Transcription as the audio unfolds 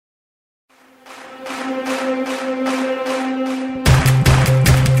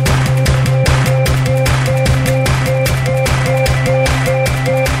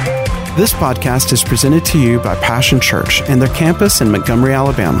This podcast is presented to you by Passion Church and their campus in Montgomery,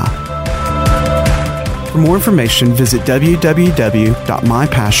 Alabama. For more information, visit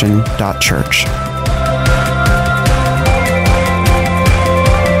www.mypassion.church.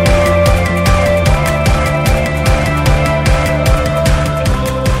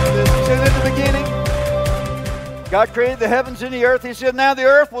 God created the heavens and the earth. He said, now the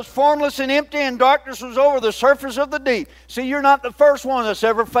earth was formless and empty, and darkness was over the surface of the deep. See, you're not the first one that's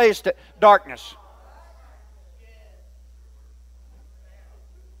ever faced darkness.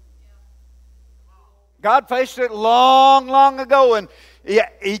 God faced it long, long ago, and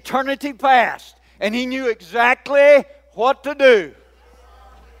eternity past, and He knew exactly what to do.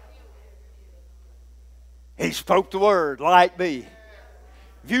 He spoke the word, light be.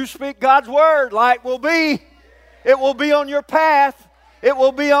 If you speak God's word, light will be. It will be on your path. It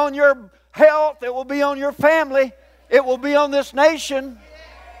will be on your health. It will be on your family. It will be on this nation.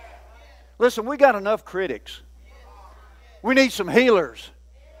 Listen, we got enough critics. We need some healers.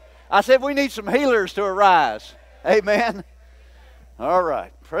 I said we need some healers to arise. Amen. All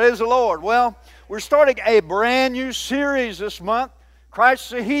right. Praise the Lord. Well, we're starting a brand new series this month, Christ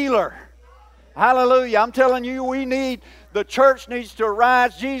the Healer. Hallelujah. I'm telling you, the church needs to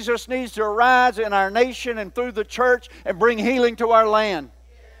arise. Jesus needs to arise in our nation and through the church and bring healing to our land.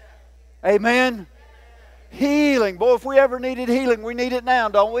 Amen. Healing. Boy, if we ever needed healing, we need it now,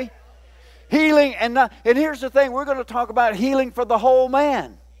 don't we? Healing. And here's the thing. We're going to talk about healing for the whole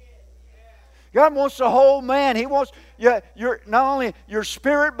man. God wants the whole man. He wants not only your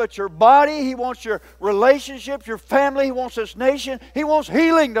spirit, but your body. He wants your relationships, your family. He wants this nation. He wants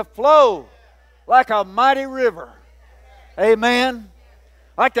healing to flow like a mighty river. Amen.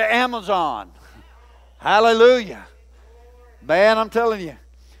 Like the Amazon. Hallelujah. Man, I'm telling you.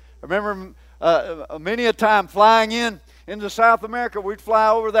 I remember many a time flying into South America, we'd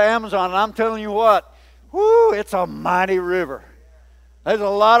fly over the Amazon, and I'm telling you what, it's a mighty river. There's a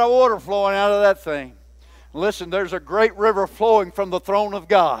lot of water flowing out of that thing. Listen, there's a great river flowing from the throne of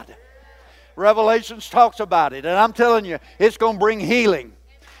God. Revelations talks about it, and I'm telling you, it's going to bring healing.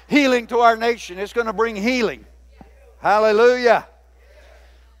 Healing to our nation. It's going to bring healing. Hallelujah.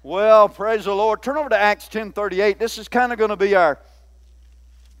 Well, praise the Lord. Turn over to Acts 10:38. This is kind of going to be our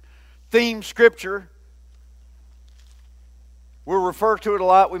theme scripture. We'll refer to it a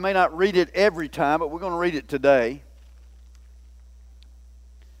lot. We may not read it every time, but we're going to read it today.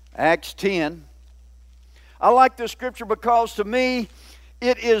 Acts 10. I like this scripture because to me,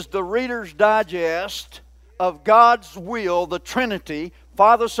 it is the Reader's Digest of God's will, the Trinity,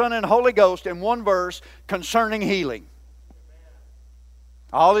 Father, Son, and Holy Ghost in one verse concerning healing.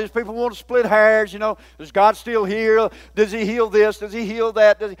 All these people want to split hairs, does God still heal? Does He heal this? Does He heal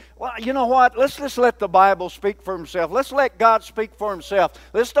that? Well, you know what? Let's just let the Bible speak for Himself. Let's let God speak for Himself.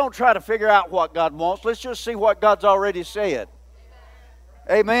 Let's don't try to figure out what God wants. Let's just see what God's already said.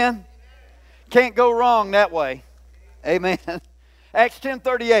 Amen? Can't go wrong that way. Amen. Acts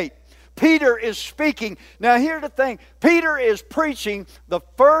 10:38. Peter is speaking. Now here's the thing. Peter is preaching the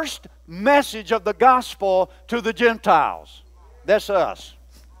first message of the gospel to the Gentiles. That's us.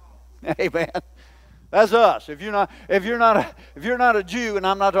 Amen. That's us. If you're not a Jew, and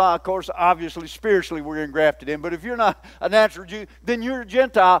I'm not, of course, obviously spiritually we're engrafted in, but if you're not a natural Jew, then you're a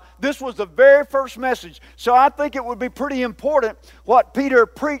Gentile. This was the very first message. So I think it would be pretty important what Peter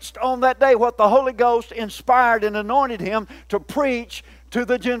preached on that day, what the Holy Ghost inspired and anointed him to preach to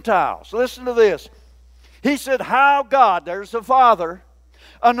the Gentiles. Listen to this. He said, how God, there's the Father,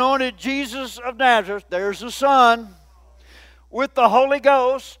 anointed Jesus of Nazareth, there's the Son, with the Holy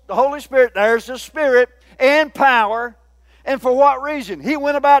Ghost, the Holy Spirit, there's the Spirit, and power. And for what reason? He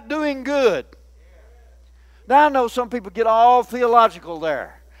went about doing good. Now I know some people get all theological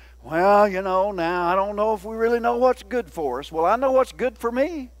there. Well, now I don't know if we really know what's good for us. Well, I know what's good for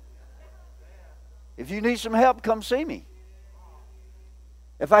me. If you need some help, come see me.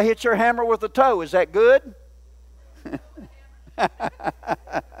 If I hit your hammer with a toe, is that good?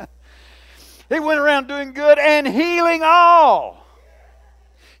 He went around doing good and healing all.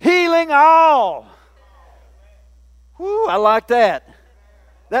 Healing all. Whew, I like that.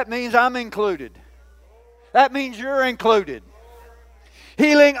 That means I'm included. That means you're included.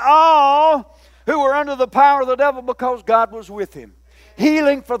 Healing all who were under the power of the devil because God was with him.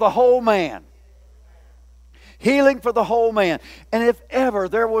 Healing for the whole man. Healing for the whole man. And if ever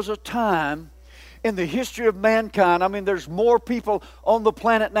there was a time in the history of mankind, there's more people on the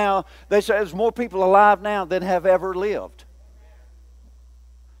planet now. They say there's more people alive now than have ever lived.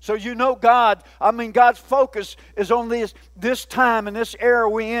 So you know God's focus is on this time and this era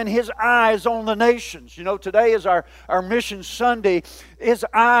we're in. His eye is on the nations. You know, today is our Mission Sunday. His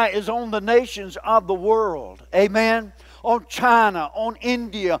eye is on the nations of the world. Amen? On China, on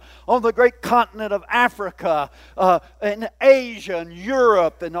India, on the great continent of Africa, and Asia, and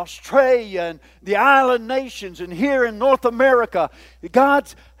Europe, and Australia, and the island nations, and here in North America.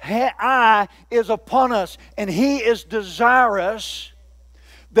 God's eye is upon us, and He is desirous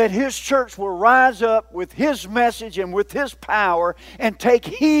that His church will rise up with His message and with His power and take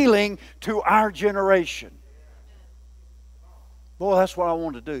healing to our generation. Boy, that's what I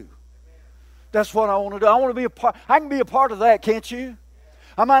want to do. That's what I want to do. I want to be a part. I can be a part of that, can't you?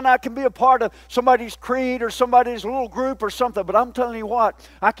 I might not can be a part of somebody's creed or somebody's little group or something, but I'm telling you what,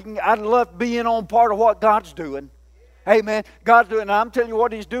 I'd love being on part of what God's doing. Amen. God's doing, and I'm telling you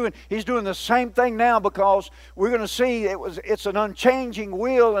what He's doing. He's doing the same thing now, because we're going to see it's an unchanging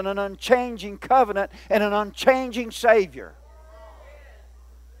will and an unchanging covenant and an unchanging Savior.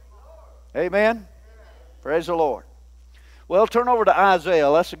 Amen. Praise the Lord. Well, turn over to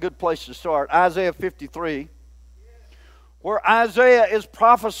Isaiah. That's a good place to start. Isaiah 53, where Isaiah is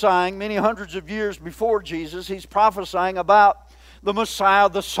prophesying many hundreds of years before Jesus. He's prophesying about the Messiah,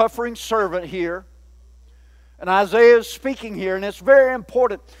 the suffering servant here. And Isaiah is speaking here, and it's very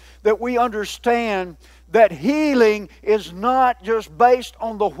important that we understand that healing is not just based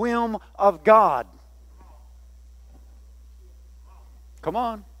on the whim of God. Come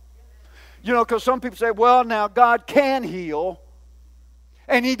on. You know, because some people say, well, now God can heal,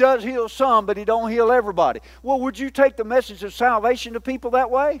 and He does heal some, but He don't heal everybody. Well, would you take the message of salvation to people that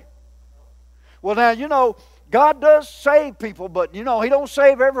way? Well, now, you know, God does save people, but, you know, He don't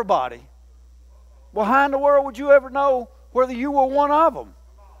save everybody. Well, how in the world would you ever know whether you were one of them?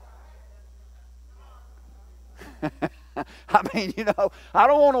 I mean, you know, I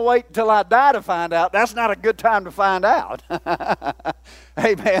don't want to wait until I die to find out. That's not a good time to find out.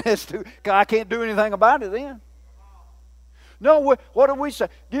 Hey, man, I can't do anything about it then. No, what do we say?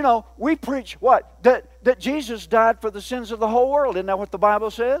 You know, we preach what? That Jesus died for the sins of the whole world. Isn't that what the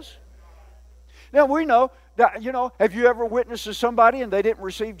Bible says? Now, we know that, you know, have you ever witnessed to somebody and they didn't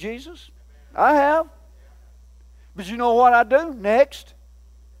receive Jesus? I have. But you know what I do next?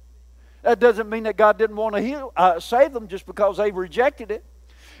 That doesn't mean that God didn't want to save them just because they rejected it.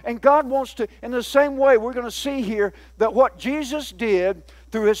 And God wants to, in the same way, we're going to see here that what Jesus did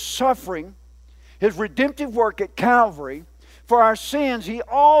through His suffering, His redemptive work at Calvary, for our sins, He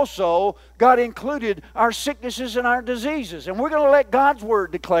also, God included our sicknesses and our diseases. And we're going to let God's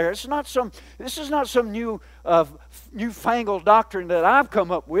Word declare. This is not some newfangled doctrine that I've come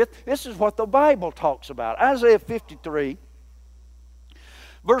up with. This is what the Bible talks about. Isaiah 53,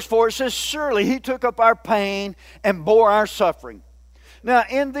 verse 4, it says, surely He took up our pain and bore our suffering. Now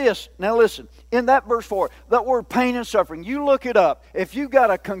listen, in that verse 4, that word pain and suffering, you look it up. If you've got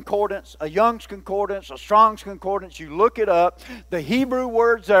a concordance, a Young's concordance, a Strong's concordance, you look it up. The Hebrew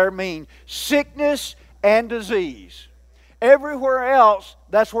words there mean sickness and disease. Everywhere else,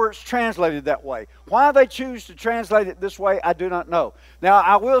 that's where it's translated that way. Why they choose to translate it this way, I do not know. Now,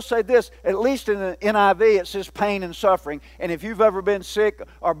 I will say this, at least in the NIV, it says pain and suffering. And if you've ever been sick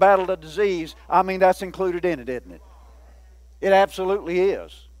or battled a disease, I mean, that's included in it, isn't it? It absolutely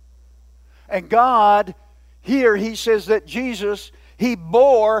is. And God, here He says that Jesus, He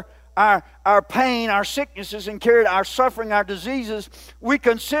bore our pain, our sicknesses, and carried our suffering, our diseases. We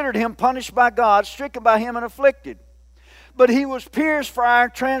considered Him punished by God, stricken by Him, and afflicted. But He was pierced for our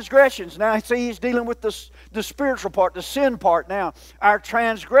transgressions. Now, see, He's dealing with the spiritual part, the sin part now. Our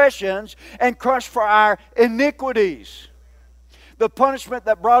transgressions, and crushed for our iniquities. The punishment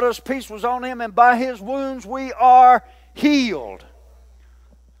that brought us peace was on Him, and by His wounds we are healed.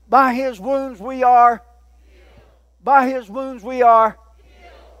 By His wounds we are healed. By His wounds we are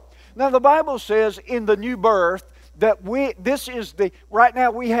healed. Now the Bible says in the new birth that right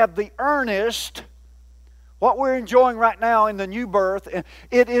now we have the earnest, what we're enjoying right now in the new birth,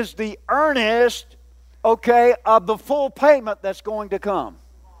 it is the earnest, of the full payment that's going to come.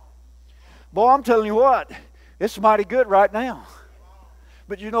 Boy, I'm telling you what, it's mighty good right now.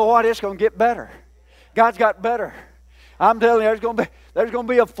 But you know what? It's going to get better. God's got better. I'm telling you, there's going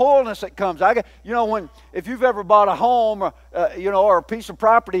to be a fullness that comes. If you've ever bought a home or a piece of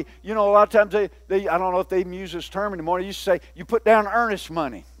property, a lot of times they I don't know if they even use this term anymore. They used to say you put down earnest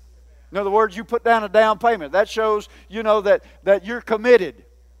money. In other words, you put down a down payment. That shows that you're committed.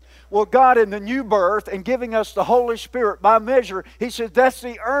 Well, God in the new birth and giving us the Holy Spirit by measure, He says that's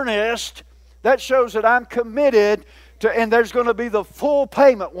the earnest. That shows that I'm committed to, and there's going to be the full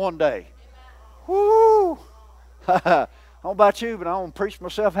payment one day. Woo! I don't know about you, but I want to preach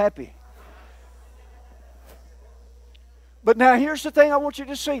myself happy. But now here's the thing I want you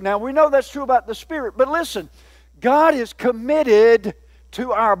to see. Now we know that's true about the Spirit, but listen, God is committed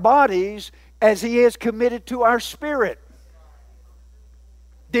to our bodies as He is committed to our spirit.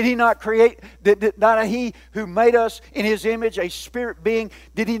 Did He not create, did not He who made us in His image, a spirit being,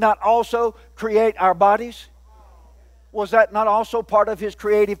 did He not also create our bodies? Was that not also part of His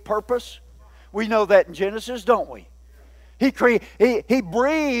creative purpose? We know that in Genesis, don't we? He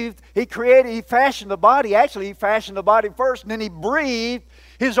breathed, He created, He fashioned the body. Actually, He fashioned the body first, and then He breathed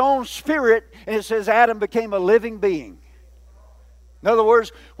His own spirit, and it says Adam became a living being. In other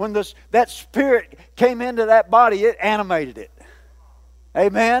words, when that spirit came into that body, it animated it.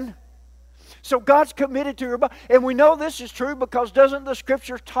 Amen? So God's committed to your body. And we know this is true because doesn't the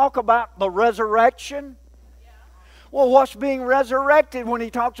Scripture talk about the resurrection? Well, what's being resurrected when He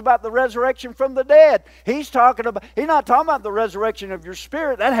talks about the resurrection from the dead? He's not talking about the resurrection of your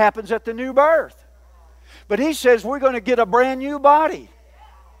spirit. That happens at the new birth. But He says we're going to get a brand new body.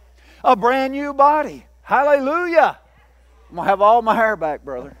 A brand new body. Hallelujah. I'm going to have all my hair back,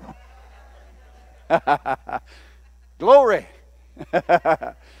 brother. Glory.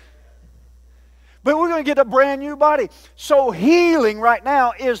 But we're going to get a brand new body. So healing right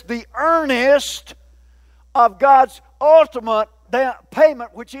now is the earnest of God's ultimate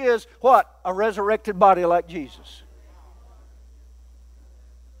payment, which is what? A resurrected body like Jesus.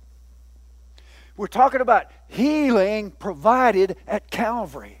 We're talking about healing provided at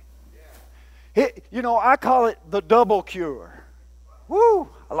Calvary. I call it the double cure. Woo!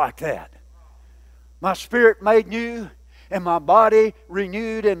 I like that. My spirit made new and my body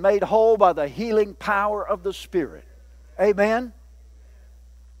renewed and made whole by the healing power of the Spirit. Amen?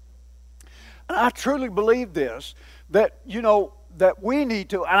 And I truly believe this, that we need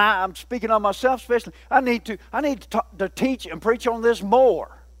to, and I'm speaking on myself especially, I need to teach and preach on this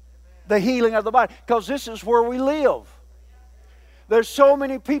more. The healing of the body, because this is where we live. There's so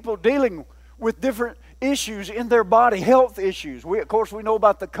many people dealing with different issues in their body, health issues. Of course, we know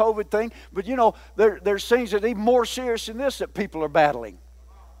about the COVID thing, but there's things that are even more serious than this that people are battling.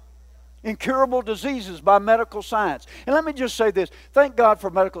 Incurable diseases by medical science. And let me just say this. Thank God for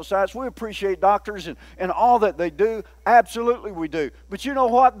medical science. We appreciate doctors and all that they do. Absolutely we do. But you know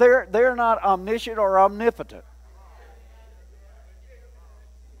what? They're not omniscient or omnipotent.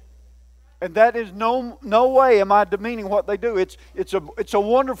 And that is no way am I demeaning what they do. It's a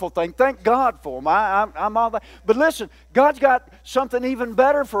wonderful thing. Thank God for them. I'm all that. But listen, God's got something even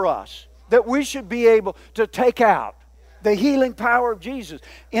better for us that we should be able to take out. The healing power of Jesus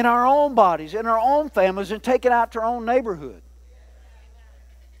in our own bodies, in our own families, and take it out to our own neighborhood.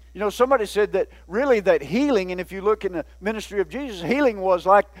 Somebody said that really that healing, and if you look in the ministry of Jesus, healing was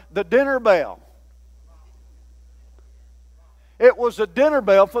like the dinner bell. It was a dinner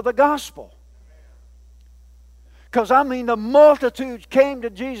bell for the gospel. Because, the multitudes came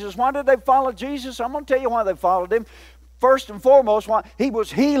to Jesus. Why did they follow Jesus? I'm going to tell you why they followed Him. First and foremost, why He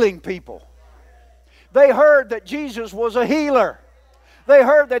was healing people. They heard that Jesus was a healer. They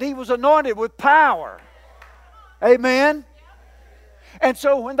heard that He was anointed with power. Amen? And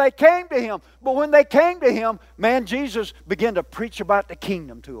so when they came to Him, man, Jesus began to preach about the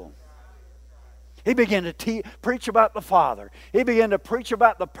kingdom to them. He began to preach about the Father. He began to preach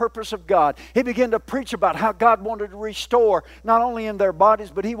about the purpose of God. He began to preach about how God wanted to restore, not only in their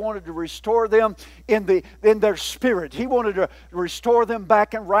bodies, but He wanted to restore them in their spirit. He wanted to restore them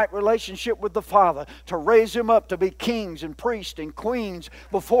back in right relationship with the Father, to raise them up to be kings and priests and queens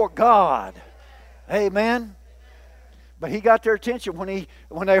before God. Amen? But He got their attention when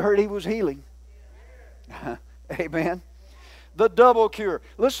they heard He was healing. Amen? The double cure.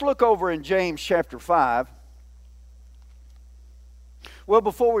 Let's look over in James chapter 5. Well,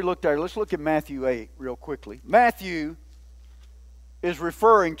 before we look there, let's look at Matthew 8 real quickly. Matthew is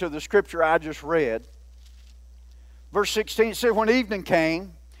referring to the scripture I just read. Verse 16 says, when evening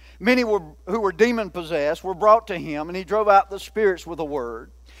came, many who were demon-possessed were brought to Him, and He drove out the spirits with a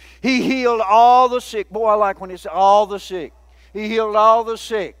word. He healed all the sick. Boy, I like when He said all the sick. He healed all the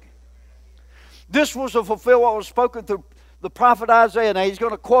sick. This was to fulfill what was spoken through the prophet Isaiah. Now he's going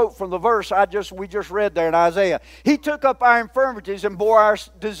to quote from the verse we just read there in Isaiah. He took up our infirmities and bore our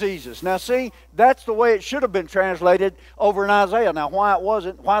diseases. Now see, that's the way it should have been translated over in Isaiah. Now why it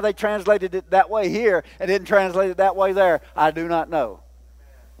wasn't, why they translated it that way here and didn't translate it that way there, I do not know.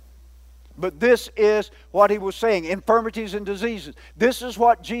 But this is what He was saying, infirmities and diseases. This is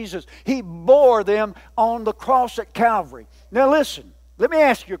what Jesus, He bore them on the cross at Calvary. Now listen, let me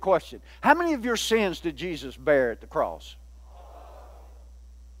ask you a question. How many of your sins did Jesus bear at the cross?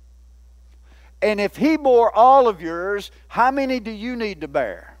 And if He bore all of yours, how many do you need to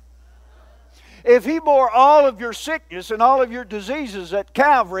bear? If He bore all of your sickness and all of your diseases at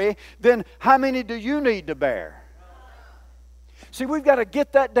Calvary, then how many do you need to bear? See, we've got to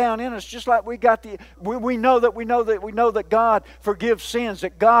get that down in us, just like we know that God forgives sins,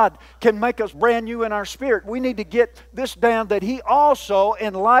 that God can make us brand new in our spirit. We need to get this down, that He also,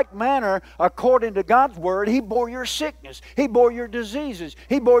 in like manner, according to God's Word, He bore your sickness, He bore your diseases,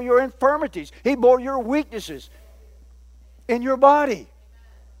 He bore your infirmities, He bore your weaknesses in your body.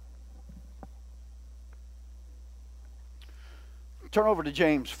 Turn over to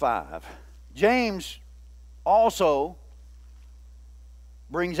James 5. James also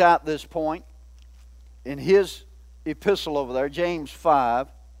brings out this point in his epistle over there, James 5.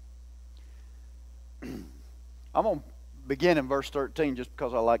 I'm going to begin in verse 13 just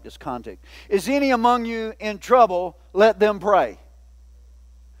because I like this context. Is any among you in trouble? Let them pray.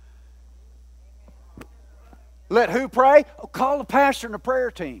 Let who pray? Oh, call the pastor and the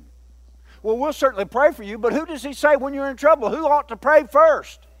prayer team. Well, we'll certainly pray for you, but who does he say when you're in trouble? Who ought to pray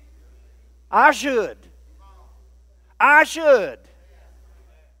first? I should. I should.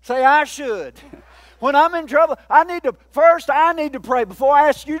 Say, I should. When I'm in trouble, I need to pray. Before I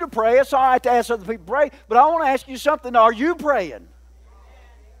ask you to pray, it's all right to ask other people to pray, but I want to ask you something. Are you praying?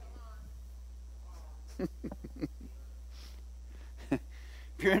 If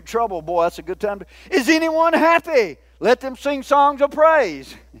you're in trouble, boy, that's a good time to... Is anyone happy? Let them sing songs of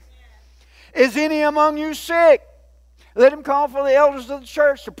praise. Is any among you sick? Let him call for the elders of the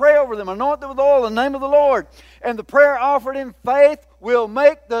church to pray over them, anoint them with oil in the name of the Lord. And the prayer offered in faith will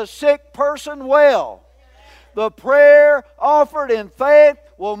make the sick person well. The prayer offered in faith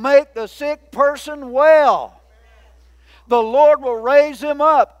will make the sick person well. The Lord will raise them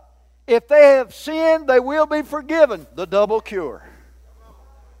up. If they have sinned, they will be forgiven. The double cure.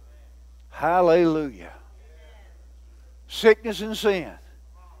 Hallelujah. Sickness and sin.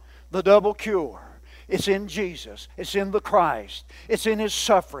 The double cure. It's in Jesus. It's in the Christ. It's in His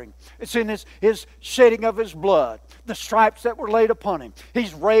suffering. It's in His shedding of His blood. The stripes that were laid upon Him.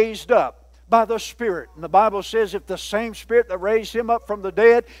 He's raised up by the Spirit. And the Bible says if the same Spirit that raised Him up from the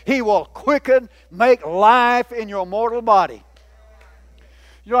dead, He will quicken, make life in your mortal body.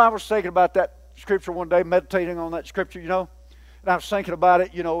 You know, I was thinking about that scripture one day, meditating on that scripture, and I was thinking about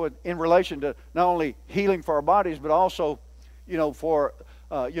it, in relation to not only healing for our bodies, but also, for...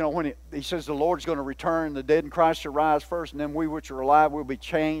 when he says the Lord's going to return, the dead in Christ shall rise first, and then we which are alive will be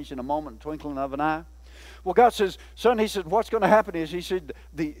changed in a moment, twinkling of an eye. Well, God says, son, He said, what's going to happen is, He said,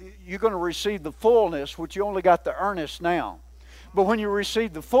 you're going to receive the fullness, which you only got the earnest now. But when you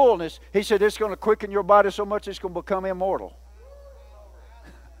receive the fullness, He said, it's going to quicken your body so much it's going to become immortal.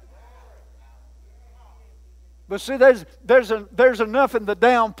 But see, there's enough in the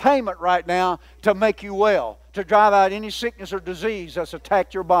down payment right now to make you well, to drive out any sickness or disease that's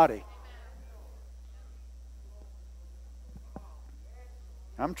attacked your body.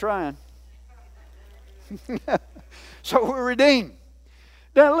 I'm trying. So we're redeemed.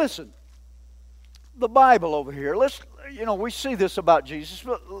 Now listen, the Bible over here. We see this about Jesus.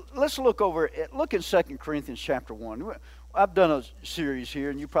 But let's look in 2 Corinthians chapter 1. I've done a series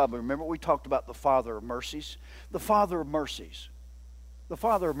here, and you probably remember, we talked about the Father of mercies. The Father of mercies. The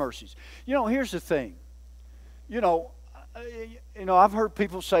Father of mercies. Here's the thing. I've heard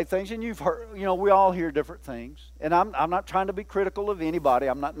people say things, and you've heard, we all hear different things. And I'm not trying to be critical of anybody.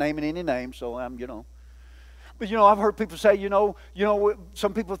 I'm not naming any names, so But, I've heard people say,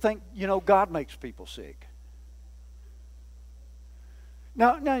 some people think, God makes people sick.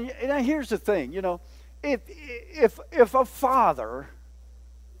 Now here's the thing, If a father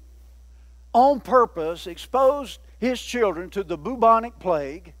on purpose exposed his children to the bubonic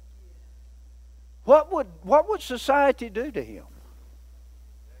plague, what would society do to him?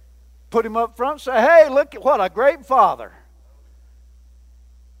 Put him up front and say, hey, look at what a great father.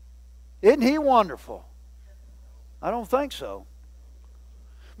 Isn't he wonderful? I don't think so.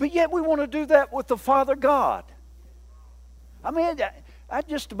 But yet we want to do that with the Father God. I mean, that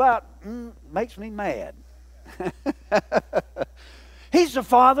just about makes me mad. He's the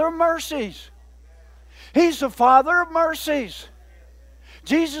Father of mercies. He's the Father of mercies.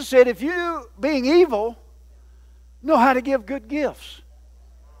 Jesus said, if you, being evil, know how to give good gifts.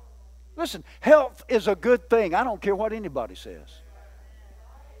 Listen, health is a good thing. I don't care what anybody says.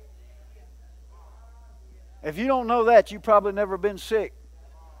 If you don't know that, you've probably never been sick.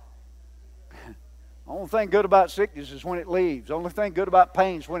 The only thing good about sickness is when it leaves. The only thing good about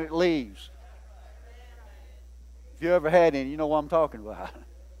pain is when it leaves. If you ever had any, you know what I'm talking about.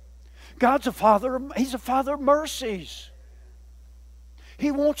 God's a Father. He's a Father of mercies.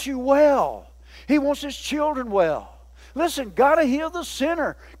 He wants you well. He wants His children well. Listen, got to heal the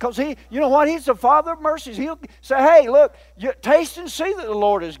sinner because you know what? He's the Father of mercies. He'll say, hey, look, taste and see that the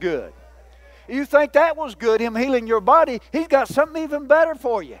Lord is good. You think that was good, Him healing your body. He's got something even better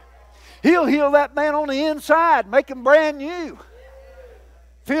for you. He'll heal that man on the inside, make him brand new.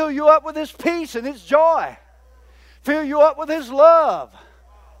 Fill you up with His peace and His joy. Fill you up with His love.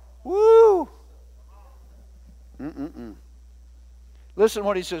 Woo! Listen to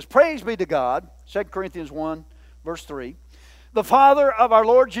what He says. Praise be to God, 2 Corinthians 1, verse 3. The Father of our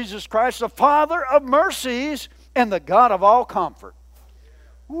Lord Jesus Christ, the Father of mercies, and the God of all comfort.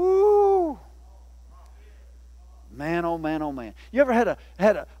 Woo! Man, oh man, oh man. You ever had a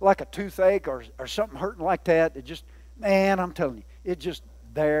like a toothache or something hurting like that? It just, man, I'm telling you, it just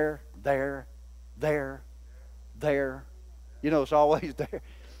there. You know, it's always there.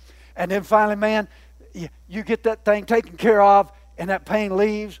 And then finally, man, you get that thing taken care of and that pain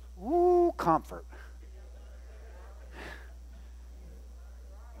leaves. Woo, comfort.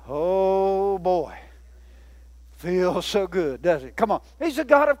 Oh boy. Feels so good, doesn't it? Come on. He's a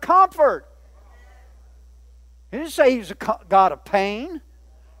God of comfort. He didn't say He's a God of pain,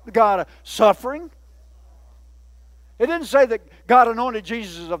 the God of suffering. It didn't say that God anointed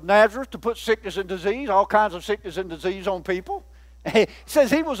Jesus of Nazareth to put sickness and disease, all kinds of sickness and disease on people. It says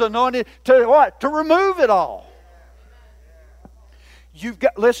He was anointed to what? To remove it all.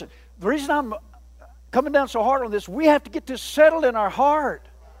 Listen, the reason I'm coming down so hard on this, we have to get this settled in our heart.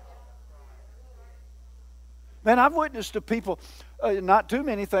 Man, I've witnessed to people, not too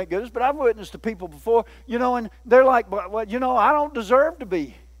many, thank goodness, but I've witnessed to people before, you know, and they're like, well, you know, I don't deserve to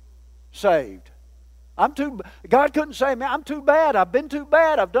be saved. God couldn't say, man, I'm too bad. I've been too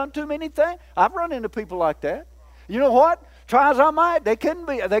bad. I've done too many things. I've run into people like that. You know what? Try as I might, they couldn't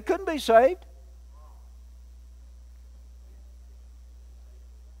be saved.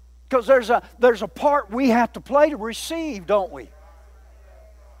 Because there's a part we have to play to receive, don't we?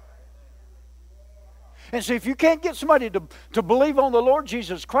 And see, if you can't get somebody to believe on the Lord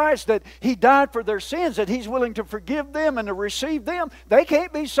Jesus Christ, that He died for their sins, that He's willing to forgive them and to receive them, they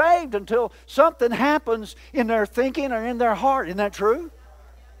can't be saved until something happens in their thinking or in their heart. Isn't that true?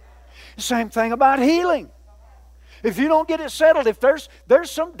 Same thing about healing. If you don't get it settled, if there's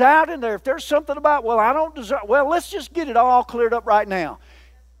some doubt in there, if there's something about, well, I don't deserve, well, let's just get it all cleared up right now.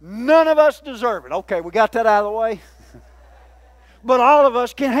 None of us deserve it. Okay, we got that out of the way. But all of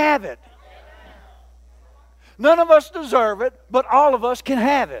us can have it. None of us deserve it, but all of us can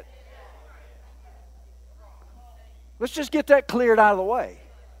have it. Let's just get that cleared out of the way.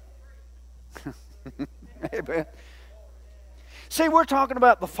 Amen. See, we're talking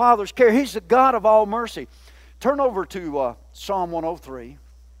about the Father's care. He's the God of all mercy. Turn over to Psalm 103.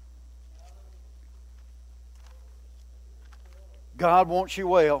 God wants you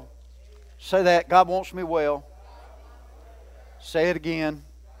well. Say that. God wants me well. Say it again.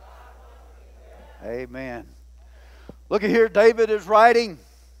 Amen. Look at here, David is writing.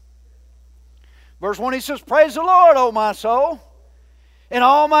 Verse 1, he says, praise the Lord, O my soul, and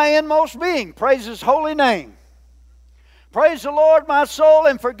all my inmost being. Praise His holy name. Praise the Lord, my soul,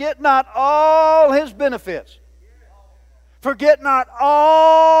 and forget not all His benefits. Forget not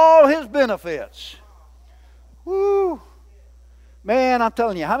all His benefits. Woo. Man, I'm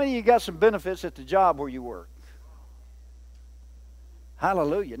telling you, how many of you got some benefits at the job where you work?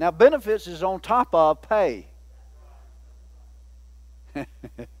 Hallelujah. Now, benefits is on top of pay.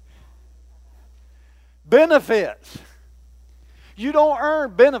 Benefits. You don't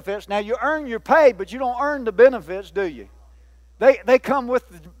earn benefits. Now, you earn your pay, but you don't earn the benefits, do you? They come with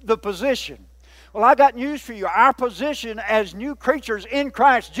the position. Well, I got news for you. Our position as new creatures in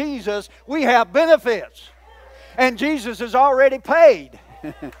Christ Jesus, we have benefits. And Jesus has already paid.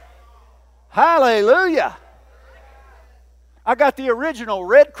 Hallelujah. I got the original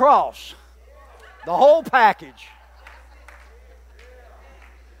Red Cross. The whole package.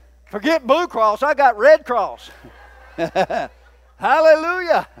 Forget Blue Cross, I got Red Cross.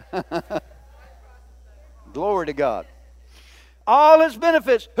 Hallelujah. Glory to God. All His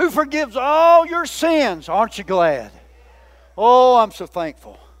benefits. Who forgives all your sins. Aren't you glad? Oh, I'm so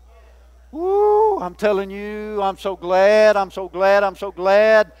thankful. Woo, I'm telling you, I'm so glad, I'm so glad, I'm so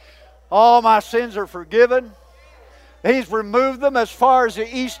glad. All my sins are forgiven. He's removed them as far as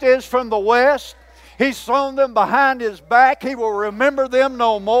the east is from the west. He's thrown them behind His back. He will remember them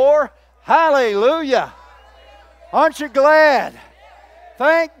no more. Hallelujah. Aren't you glad?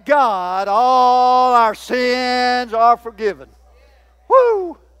 Thank God all our sins are forgiven.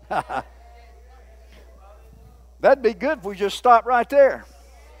 Woo! That'd be good if we just stopped right there.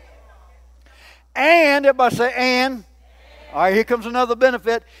 And, everybody say, and. All right, here comes another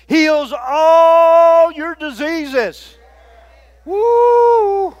benefit. Heals all your diseases.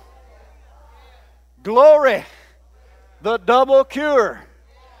 Woo! Glory. The double cure.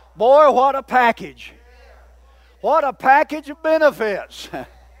 Boy, what a package. What a package of benefits.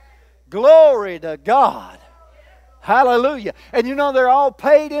 Glory to God. Hallelujah. And you know they're all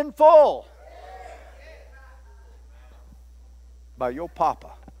paid in full by your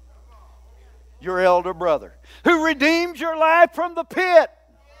papa, your elder brother, who redeemed your life from the pit.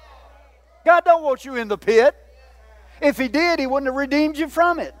 God don't want you in the pit. If He did, He wouldn't have redeemed you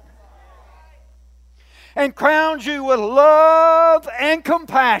from it. And crowned you with love and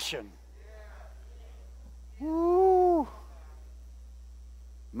compassion. Woo.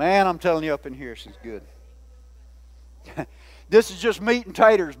 Man, I'm telling you, up in here, this is good. This is just meat and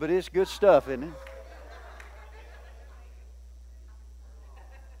taters, but it's good stuff, isn't it?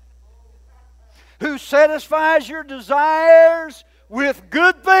 Who satisfies your desires with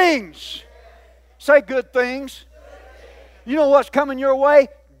good things. Say good things. You know what's coming your way?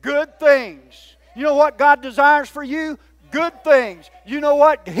 Good things. You know what God desires for you? Good things. You know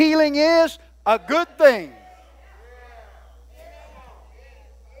what healing is? A good thing.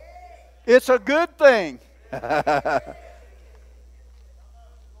 It's a good thing.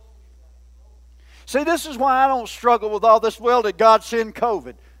 See, this is why I don't struggle with all this. Well, did God send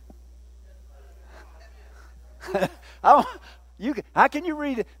COVID? How can you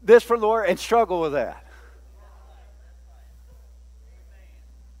read this from the Word and struggle with that?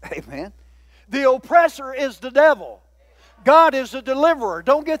 Amen. The oppressor is the devil. God is the deliverer.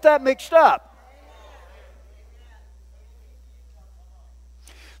 Don't get that mixed up.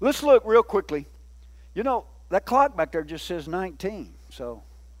 Let's look real quickly. You know, that clock back there just says 19. So,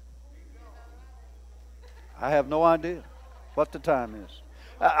 I have no idea what the time is.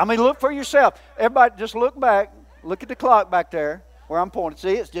 I mean, look for yourself. Everybody just look back. Look at the clock back there where I'm pointing.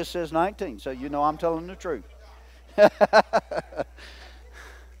 See, it just says 19. So, you know I'm telling the truth.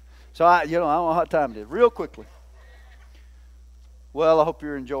 So, I don't know what time it is. Real quickly. Well, I hope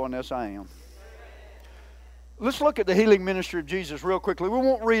you're enjoying this. I am. Let's look at the healing ministry of Jesus real quickly. We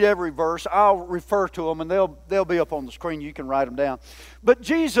won't read every verse. I'll refer to them, and they'll be up on the screen. You can write them down. But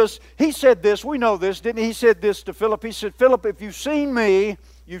Jesus, He said this. We know this, didn't He? He said this to Philip. He said, Philip, if you've seen me,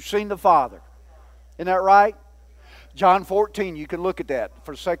 you've seen the Father. Isn't that right? John 14, you can look at that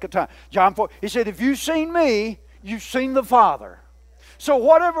for the sake of time. John 4, He said, if you've seen me, you've seen the Father. So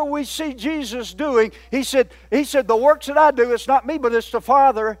whatever we see Jesus doing, He said, the works that I do, it's not me, but it's the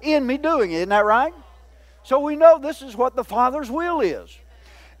Father in me doing it. Isn't that right? So we know this is what the Father's will is.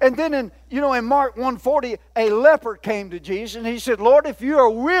 And then in Mark 1:40, a leper came to Jesus and he said, Lord, if you are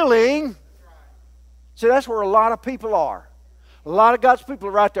willing. See, that's where a lot of people are. A lot of God's people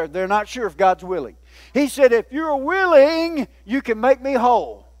are right there. They're not sure if God's willing. He said, if you're willing, you can make me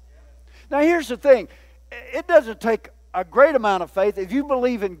whole. Now here's the thing. It doesn't take a great amount of faith. If you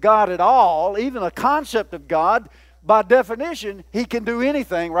believe in God at all, even a concept of God, by definition, He can do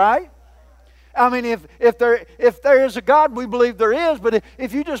anything, right? I mean, if there is a God, we believe there is. But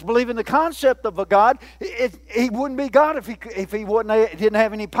if you just believe in the concept of a God, He wouldn't be God if he didn't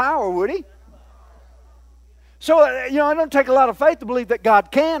have any power, would He? So, it don't take a lot of faith to believe that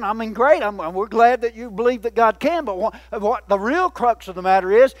God can. I mean, great. We're glad that you believe that God can. But what the real crux of the matter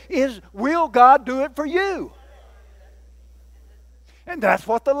is will God do it for you? And that's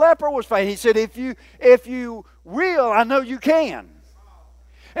what the leper was saying. He said, if you will, I know you can.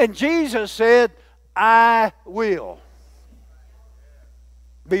 And Jesus said, I will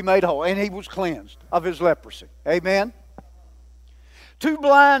be made whole. And he was cleansed of his leprosy. Amen? Two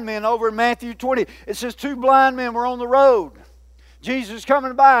blind men over in Matthew 20. It says two blind men were on the road. Jesus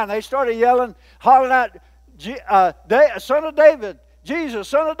coming by and they started yelling, hollering out, Son of David, Jesus,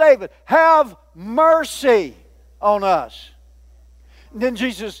 Son of David, have mercy on us. And then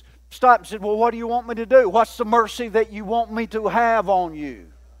Jesus stopped and said, well, what do you want me to do? What's the mercy that you want me to have on you?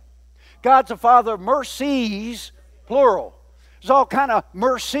 God's a Father of mercies, plural. There's all kind of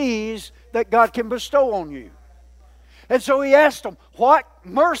mercies that God can bestow on you. And so He asked them, what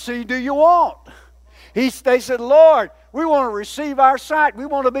mercy do you want? They said, Lord, we want to receive our sight. We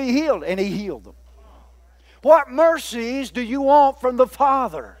want to be healed. And He healed them. What mercies do you want from the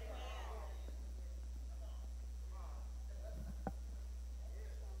Father?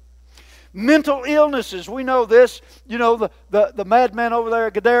 Mental illnesses, we know this. The madman over there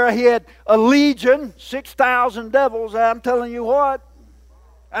at Gadara, he had a legion, 6,000 devils. I'm telling you what,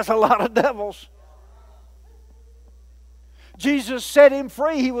 that's a lot of devils. Jesus set him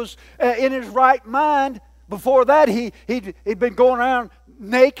free. He was in his right mind. Before that, he'd been going around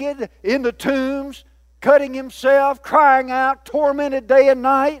naked in the tombs, cutting himself, crying out, tormented day and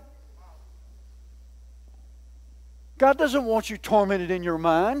night. God doesn't want you tormented in your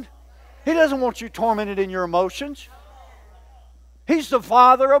mind. He doesn't want you tormented in your emotions. He's the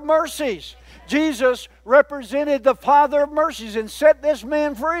Father of mercies. Jesus represented the Father of mercies and set this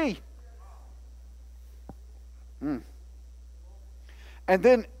man free. And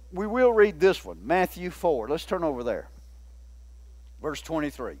then we will read this one, Matthew 4. Let's turn over there. Verse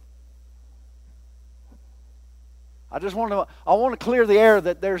 23. I want to clear the air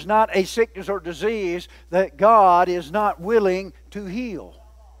that there's not a sickness or disease that God is not willing to heal.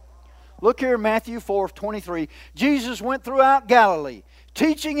 Look here in Matthew 4:23. Jesus went throughout Galilee,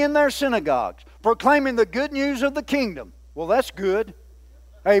 teaching in their synagogues, proclaiming the good news of the kingdom. Well, that's good.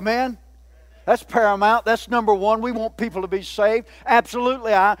 Amen. That's paramount. That's number one. We want people to be saved.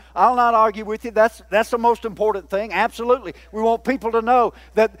 Absolutely. I'll not argue with you. That's the most important thing. Absolutely. We want people to know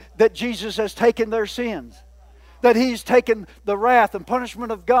that Jesus has taken their sins. That He's taken the wrath and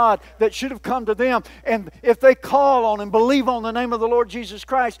punishment of God that should have come to them. And if they call on and believe on the name of the Lord Jesus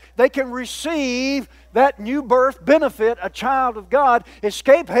Christ, they can receive that new birth benefit, a child of God,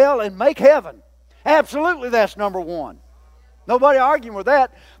 escape hell and make heaven. Absolutely, that's number one. Nobody arguing with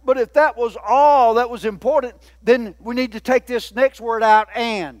that. But if that was all that was important, then we need to take this next word out,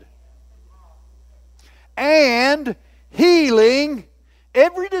 and. And healing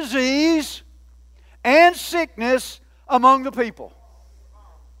every disease and sickness among the people.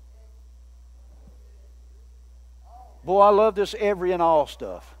 Boy, I love this every and all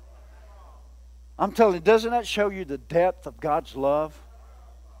stuff. I'm telling you, doesn't that show you the depth of God's love?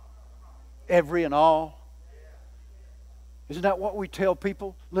 Every and all. Isn't that what we tell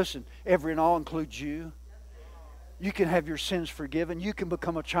people? Listen, every and all includes you. You can have your sins forgiven. You can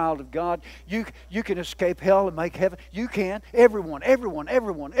become a child of God. You can escape hell and make heaven. You can. Everyone.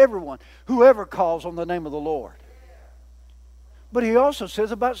 Whoever calls on the name of the Lord. But He also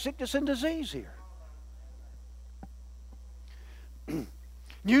says about sickness and disease here.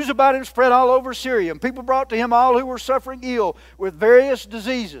 News about Him spread all over Syria, and people brought to Him all who were suffering ill with various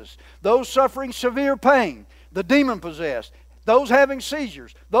diseases, those suffering severe pain, the demon-possessed, those having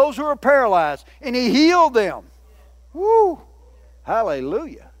seizures, those who are paralyzed, and He healed them. Woo!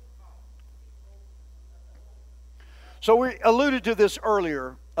 Hallelujah. So we alluded to this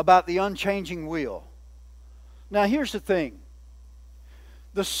earlier about the unchanging will. Now here's the thing.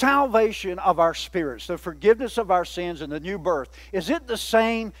 The salvation of our spirits, the forgiveness of our sins and the new birth, is it the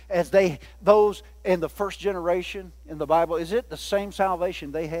same as those in the first generation in the Bible? Is it the same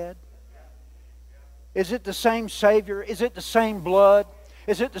salvation they had? Is it the same Savior? Is it the same blood?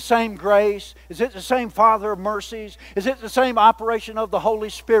 Is it the same grace? Is it the same Father of mercies? Is it the same operation of the Holy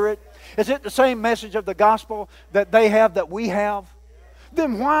Spirit? Is it the same message of the gospel that they have that we have?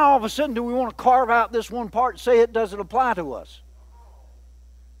 Then why all of a sudden do we want to carve out this one part and say it doesn't apply to us?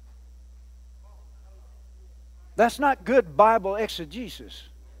 That's not good Bible exegesis.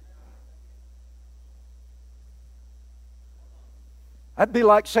 That'd be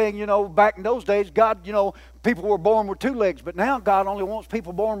like saying, back in those days, God, people were born with two legs, but now God only wants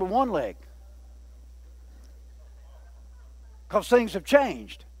people born with one leg. Because things have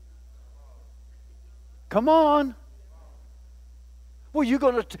changed. Come on. Well, you're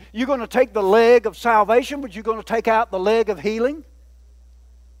going to take the leg of salvation, but you're going to take out the leg of healing?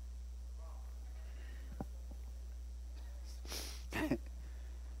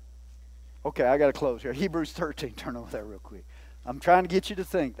 Okay, I got to close here. Hebrews 13, turn over there real quick. I'm trying to get you to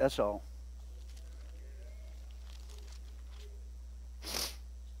think, that's all.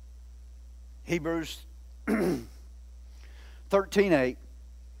 Hebrews 13:8.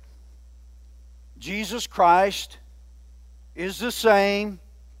 Jesus Christ is the same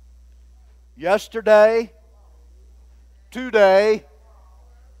yesterday, today.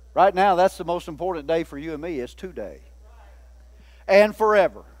 Right now, that's the most important day for you and me, is today. And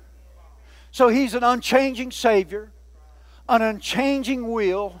forever. So He's an unchanging Savior, an unchanging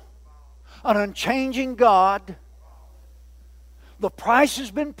will, an unchanging God. The price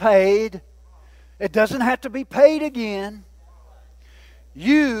has been paid. It doesn't have to be paid again.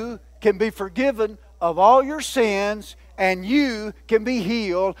 You can be forgiven of all your sins, and you can be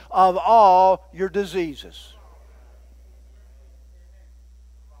healed of all your diseases.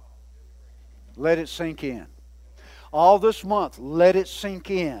 Let it sink in. All this month, let it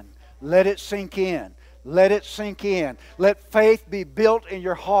sink in. Let it sink in. Let it sink in. Let faith be built in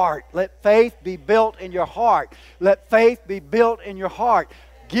your heart. Let faith be built in your heart. Let faith be built in your heart.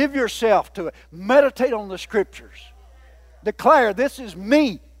 Give yourself to it. Meditate on the Scriptures. Declare, this is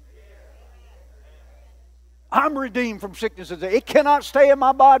me. I'm redeemed from sickness and disease. It cannot stay in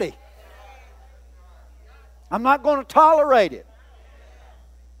my body. I'm not going to tolerate it.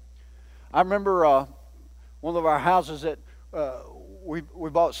 I remember one of our houses that we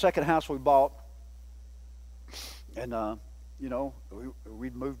bought, second house we bought, and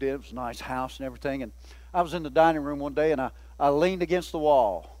we'd moved in. It was a nice house and everything, and I was in the dining room one day, and I leaned against the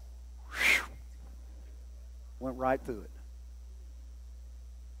wall. Whew. Went right through it.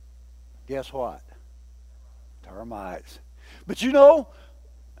 Guess what? Termites. But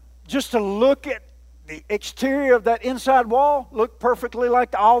just to look at the exterior of that inside wall, looked perfectly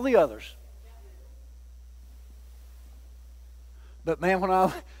like all the others. But man, when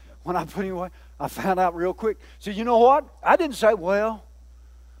I put him away, I found out real quick. So you know what? I didn't say, well,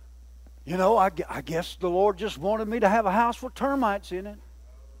 I guess the Lord just wanted me to have a house with termites in it.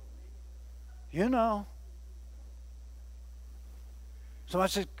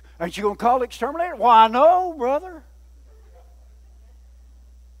 Somebody said, aren't you going to call the exterminator? Why, no, brother.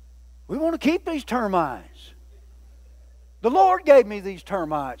 We want to keep these termites. The Lord gave me these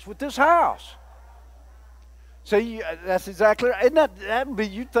termites with this house. See, that's exactly right. Isn't that would be,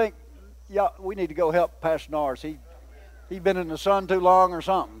 you'd think, yeah, we need to go help Pastor Norris. He's been in the sun too long or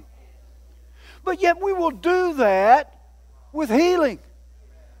something. But yet we will do that with healing,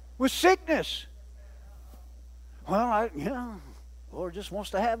 with sickness. Well, Lord just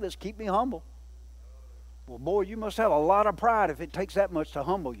wants to have this. Keep me humble. Well, boy, you must have a lot of pride if it takes that much to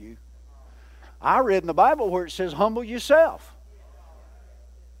humble you. I read in the Bible where it says, humble yourself.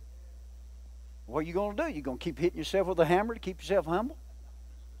 What are you going to do? You going to keep hitting yourself with a hammer to keep yourself humble?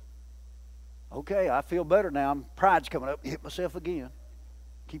 Okay, I feel better now. Pride's coming up. Hit myself again.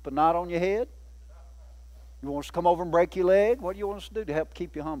 Keep a knot on your head. You want us to come over and break your leg? What do you want us to do to help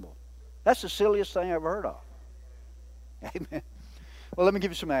keep you humble? That's the silliest thing I ever heard of. Amen. Well, let me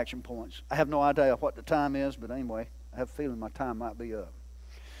give you some action points. I have no idea what the time is, but anyway, I have a feeling my time might be up.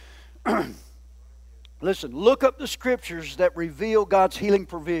 Listen, look up the scriptures that reveal God's healing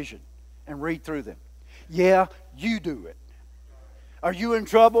provision and read through them. Yeah, you do it. Are you in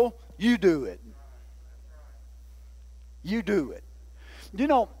trouble? You do it. You do it.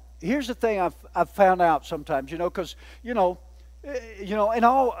 Here's the thing I've found out sometimes, because, and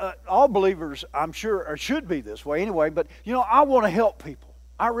all believers, I'm sure, or should be this way anyway, but, I want to help people.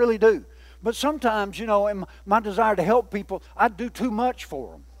 I really do. But sometimes, in my desire to help people, I do too much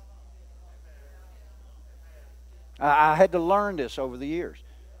for them. I had to learn this over the years.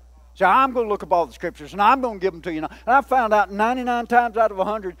 So I'm going to look up all the scriptures, and I'm going to give them to you. And I found out 99 times out of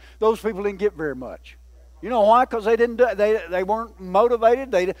 100, those people didn't get very much. You know why? Because they didn't. They weren't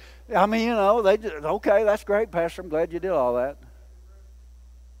motivated. They just, okay, that's great, Pastor. I'm glad you did all that.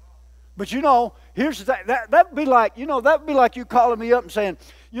 But here's the thing. That'd be like you calling me up and saying,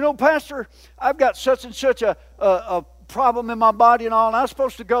 Pastor, I've got such and such a problem in my body and all, and I'm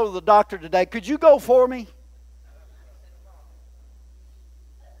supposed to go to the doctor today. Could you go for me?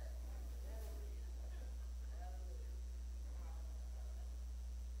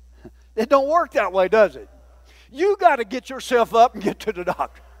 It don't work that way, does it? You got to get yourself up and get to the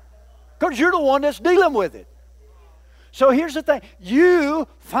doctor, because you're the one that's dealing with it. So here's the thing. You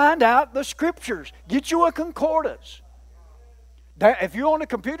find out the scriptures. Get you a concordance. If you're on a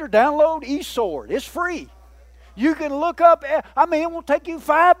computer, download eSword. It's free. You can look up, it will take you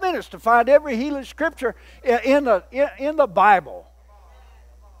 5 minutes to find every healing scripture in the Bible.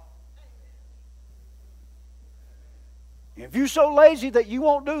 If you're so lazy that you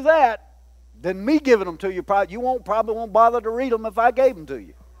won't do that, then me giving them to you, probably won't bother to read them if I gave them to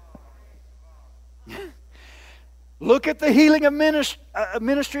you. Look at the healing of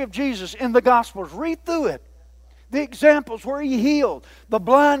ministry of Jesus in the Gospels. Read through it. The examples where He healed the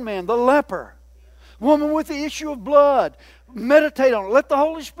blind man, the leper, woman with the issue of blood. Meditate on it. Let the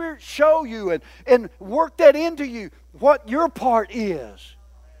Holy Spirit show you and work that into you, what your part is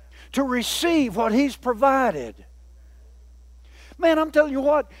to receive what He's provided. Man, I'm telling you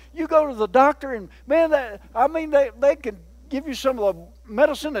what, you go to the doctor and, man, they can give you some of the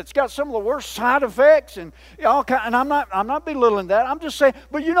medicine that's got some of the worst side effects and all kind. And I'm not belittling that. I'm just saying,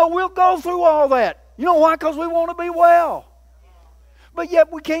 but we'll go through all that. You know why? Because we want to be well. But yet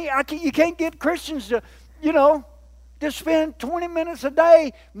you can't get Christians to, to spend 20 minutes a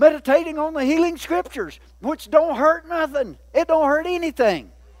day meditating on the healing scriptures, which don't hurt nothing. It don't hurt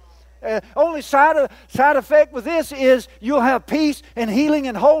anything. Only side effect with this is you'll have peace and healing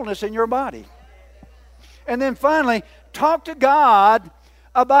and wholeness in your body. And then finally, talk to God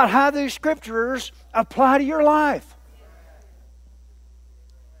about how these scriptures apply to your life.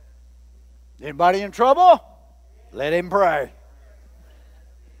 Anybody in trouble? Let him pray.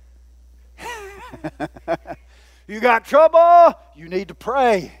 You got trouble? You need to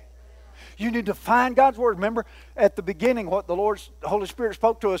pray. You need to find God's Word. Remember at the beginning what the Holy Spirit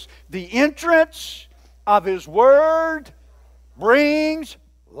spoke to us. The entrance of His Word brings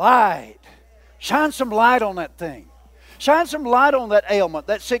light. Shine some light on that thing. Shine some light on that ailment,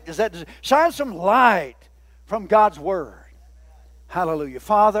 that sickness, that disease. Shine some light from God's Word. Hallelujah.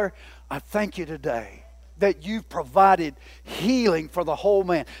 Father, I thank you today that you've provided healing for the whole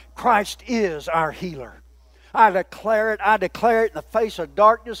man. Christ is our healer. I declare it in the face of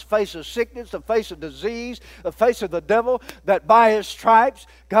darkness, face of sickness, the face of disease, the face of the devil, that by His stripes,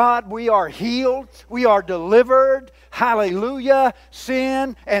 God, we are healed, we are delivered. Hallelujah.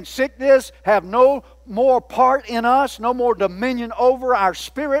 Sin and sickness have no more part in us, no more dominion over our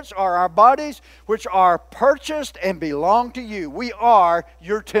spirits or our bodies, which are purchased and belong to you. We are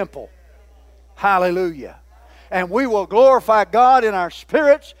your temple. Hallelujah. And we will glorify God in our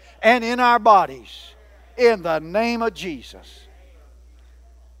spirits and in our bodies. In the name of Jesus.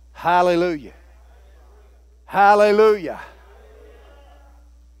 Hallelujah. Hallelujah.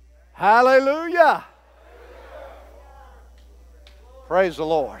 Hallelujah. Praise the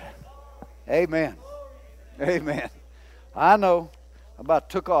Lord. Amen. Amen. I know. I about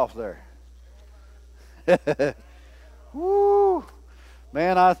took off there. Woo.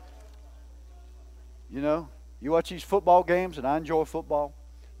 Man, you watch these football games, and I enjoy football.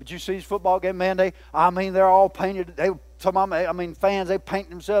 But you see these football games, man, they're all painted. Fans, they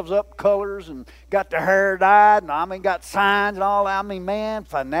paint themselves up colors and got their hair dyed, and got signs and all that. Man,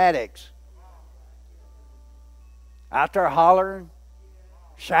 fanatics. Out there hollering,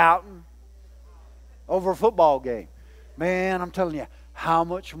 shouting over a football game. Man, I'm telling you, how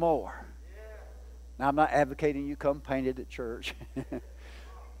much more? Now, I'm not advocating you come painted at church.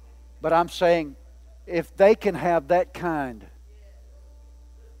 But I'm saying, if they can have that kind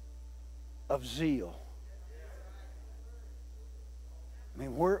of zeal,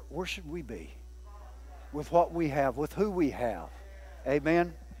 where should we be with what we have, with who we have?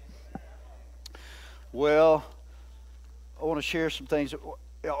 Amen. Well, I want to share some things.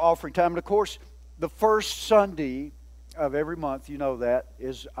 Offering time, and of course, the first Sunday of every month, you know that,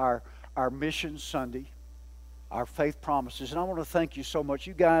 is our Mission Sunday, our Faith Promises. And I want to thank you so much.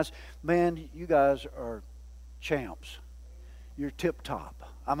 You guys, man, you guys are champs. You're tip top.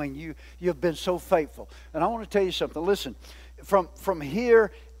 You've been so faithful. And I want to tell you something. Listen, from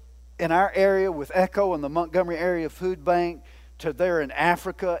here in our area with Echo and the Montgomery Area Food Bank to there in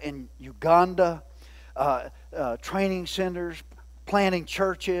Africa, in Uganda, training centers, planting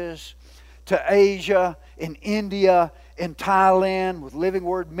churches, to Asia, in India, in Thailand with Living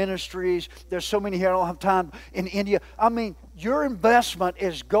Word Ministries. There's so many here, I don't have time. In India. Your investment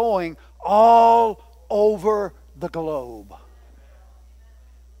is going all over the globe.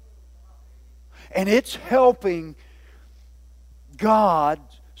 And it's helping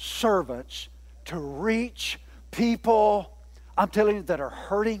God's servants to reach people, I'm telling you, that are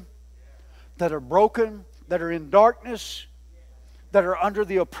hurting, that are broken, that are in darkness, that are under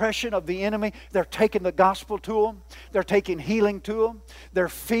the oppression of the enemy. They're taking the gospel to them. They're taking healing to them. They're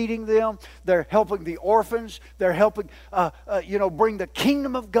feeding them. They're helping the orphans. They're helping, bring the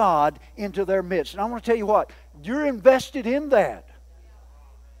kingdom of God into their midst. And I want to tell you what, you're invested in that.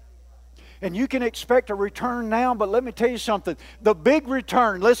 And you can expect a return now, but let me tell you something. The big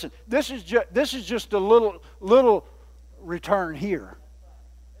return, listen, this is just a little return here.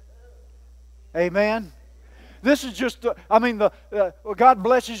 Amen? This is just, God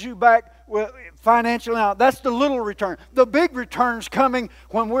blesses you back financially now. That's the little return. The big return's coming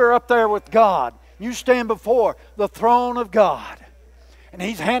when we're up there with God. You stand before the throne of God, and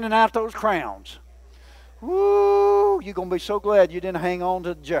He's handing out those crowns. Woo! You're going to be so glad you didn't hang on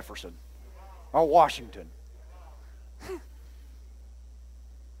to Jefferson or Washington.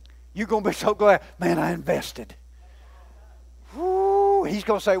 You're going to be so glad, man, I invested. Woo! He's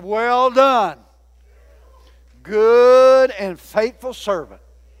going to say, well done, good and faithful servant.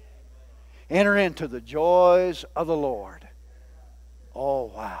 Enter into the joys of the Lord. Oh,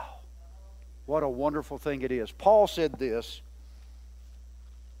 wow. What a wonderful thing it is. Paul said this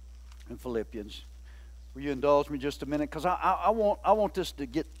in Philippians. Will you indulge me just a minute? Because I want this to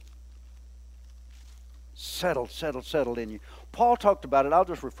get settled in you. Paul talked about it. I'll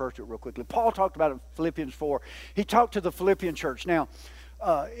just refer to it real quickly. Paul talked about it in Philippians 4. He talked to the Philippian church. Now,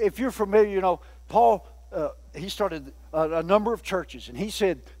 if you're familiar, Paul, he started a number of churches, and he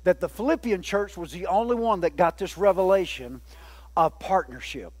said that the Philippian church was the only one that got this revelation of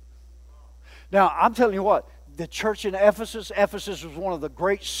partnership. Now, I'm telling you what, the church in Ephesus was one of the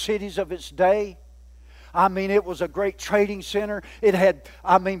great cities of its day. It was a great trading center. It had,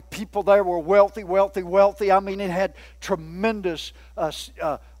 people there were wealthy. It had tremendous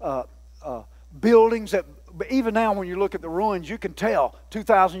buildings that, even now when you look at the ruins, you can tell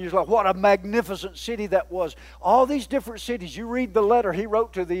 2,000 years ago what a magnificent city that was. All these different cities. You read the letter he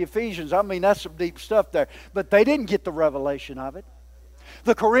wrote to the Ephesians. I mean, that's some deep stuff there. But they didn't get the revelation of it.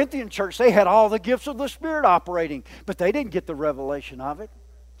 The Corinthian church, they had all the gifts of the Spirit operating, but they didn't get the revelation of it.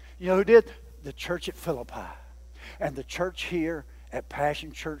 You know who did? The church at Philippi and the church here at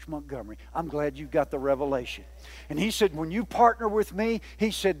Passion Church Montgomery. I'm glad you got the revelation. And he said, when you partner with me,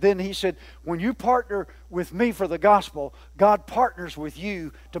 he said, when you partner with me for the gospel, God partners with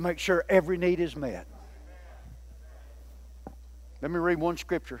you to make sure every need is met. Let me read one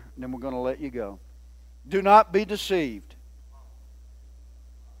scripture, and then we're going to let you go. Do not be deceived.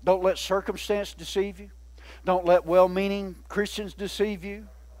 Don't let circumstance deceive you. Don't let well-meaning Christians deceive you.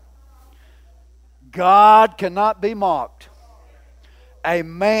 God cannot be mocked. A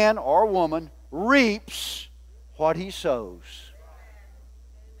man or woman reaps what he sows.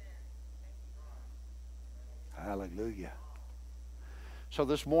 Hallelujah. So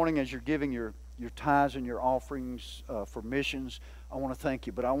this morning, as you're giving your tithes and your offerings for missions, I want to thank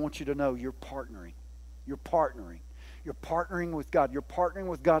you. But I want you to know you're partnering. You're partnering. You're partnering with God. You're partnering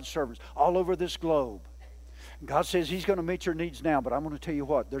with God's servants all over this globe. God says He's going to meet your needs now, but I'm going to tell you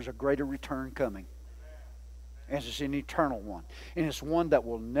what, there's a greater return coming. And it's an eternal one. And it's one that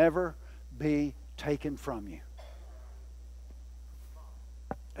will never be taken from you.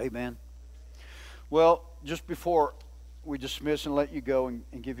 Amen. Well, just before we dismiss and let you go and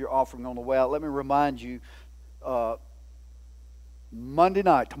give your offering on the way out, let me remind you, Monday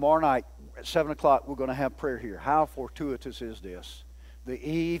night, tomorrow night, at 7 o'clock, we're going to have prayer here. How fortuitous is this? The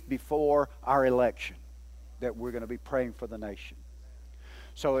eve before our election, that we're going to be praying for the nation.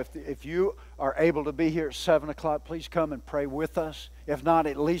 So if you are able to be here at 7 o'clock, please come and pray with us. If not,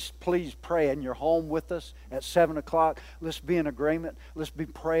 at least please pray in your home with us at 7 o'clock. Let's be in agreement. Let's be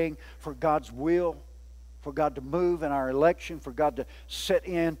praying for God's will, for God to move in our election, for God to set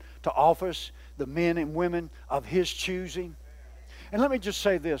in to office the men and women of His choosing. And let me just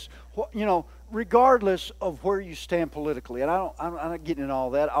say this, regardless of where you stand politically, and I'm not getting into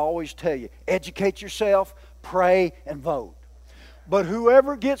all that, I always tell you, educate yourself, pray, and vote. But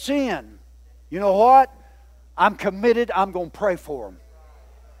whoever gets in, you know what? I'm committed. I'm going to pray for them.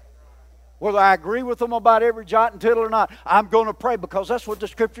 Whether I agree with them about every jot and tittle or not, I'm going to pray because that's what the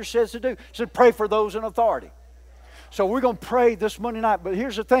Scripture says to do. It says pray for those in authority. So we're going to pray this Monday night. But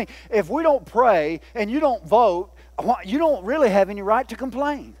here's the thing. If we don't pray and you don't vote, you don't really have any right to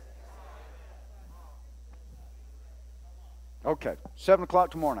complain. Okay, 7 o'clock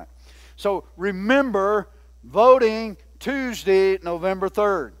tomorrow night. So remember, voting Tuesday, November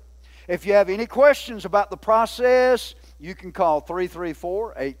 3rd. If you have any questions about the process, you can call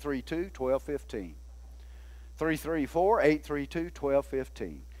 334-832-1215.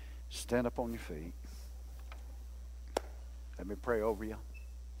 334-832-1215. Stand up on your feet. Let me pray over you.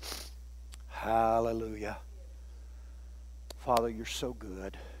 Hallelujah. Father, you're so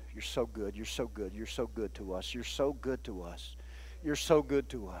good. You're so good. You're so good. You're so good to us. You're so good to us. You're so good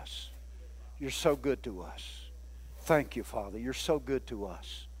to us. You're so good to us. Thank you, Father. You're so good to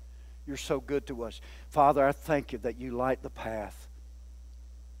us. You're so good to us. Father, I thank you that you light the path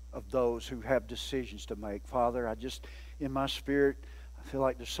of those who have decisions to make. Father, I just, in my spirit, I feel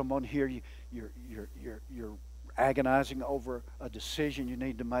like there's someone here, you're agonizing over a decision you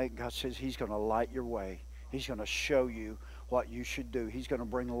need to make. God says He's going to light your way. He's going to show you what you should do. He's going to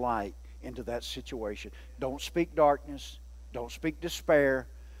bring light into that situation. Don't speak darkness. Don't speak despair.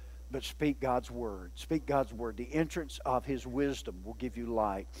 But speak God's Word. Speak God's Word. The entrance of His wisdom will give you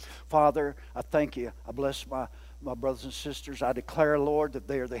light. Father, I thank you. I bless my brothers and sisters. I declare, Lord, that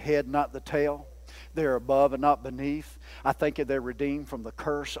they are the head, not the tail. They are above and not beneath. I thank you they're redeemed from the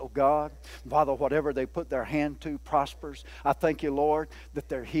curse, oh God. Father, whatever they put their hand to prospers. I thank you, Lord, that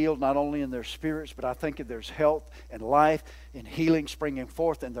they're healed not only in their spirits, but I thank you there's health and life and healing springing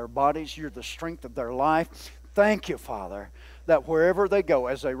forth in their bodies. You're the strength of their life. Thank you, Father, that wherever they go,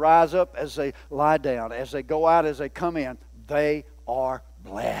 as they rise up, as they lie down, as they go out, as they come in, they are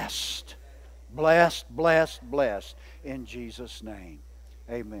blessed. Blessed, blessed, blessed in Jesus' name.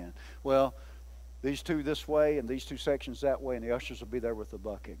 Amen. Well, these two this way and these two sections that way, and the ushers will be there with the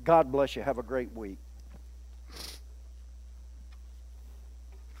bucket. God bless you. Have a great week.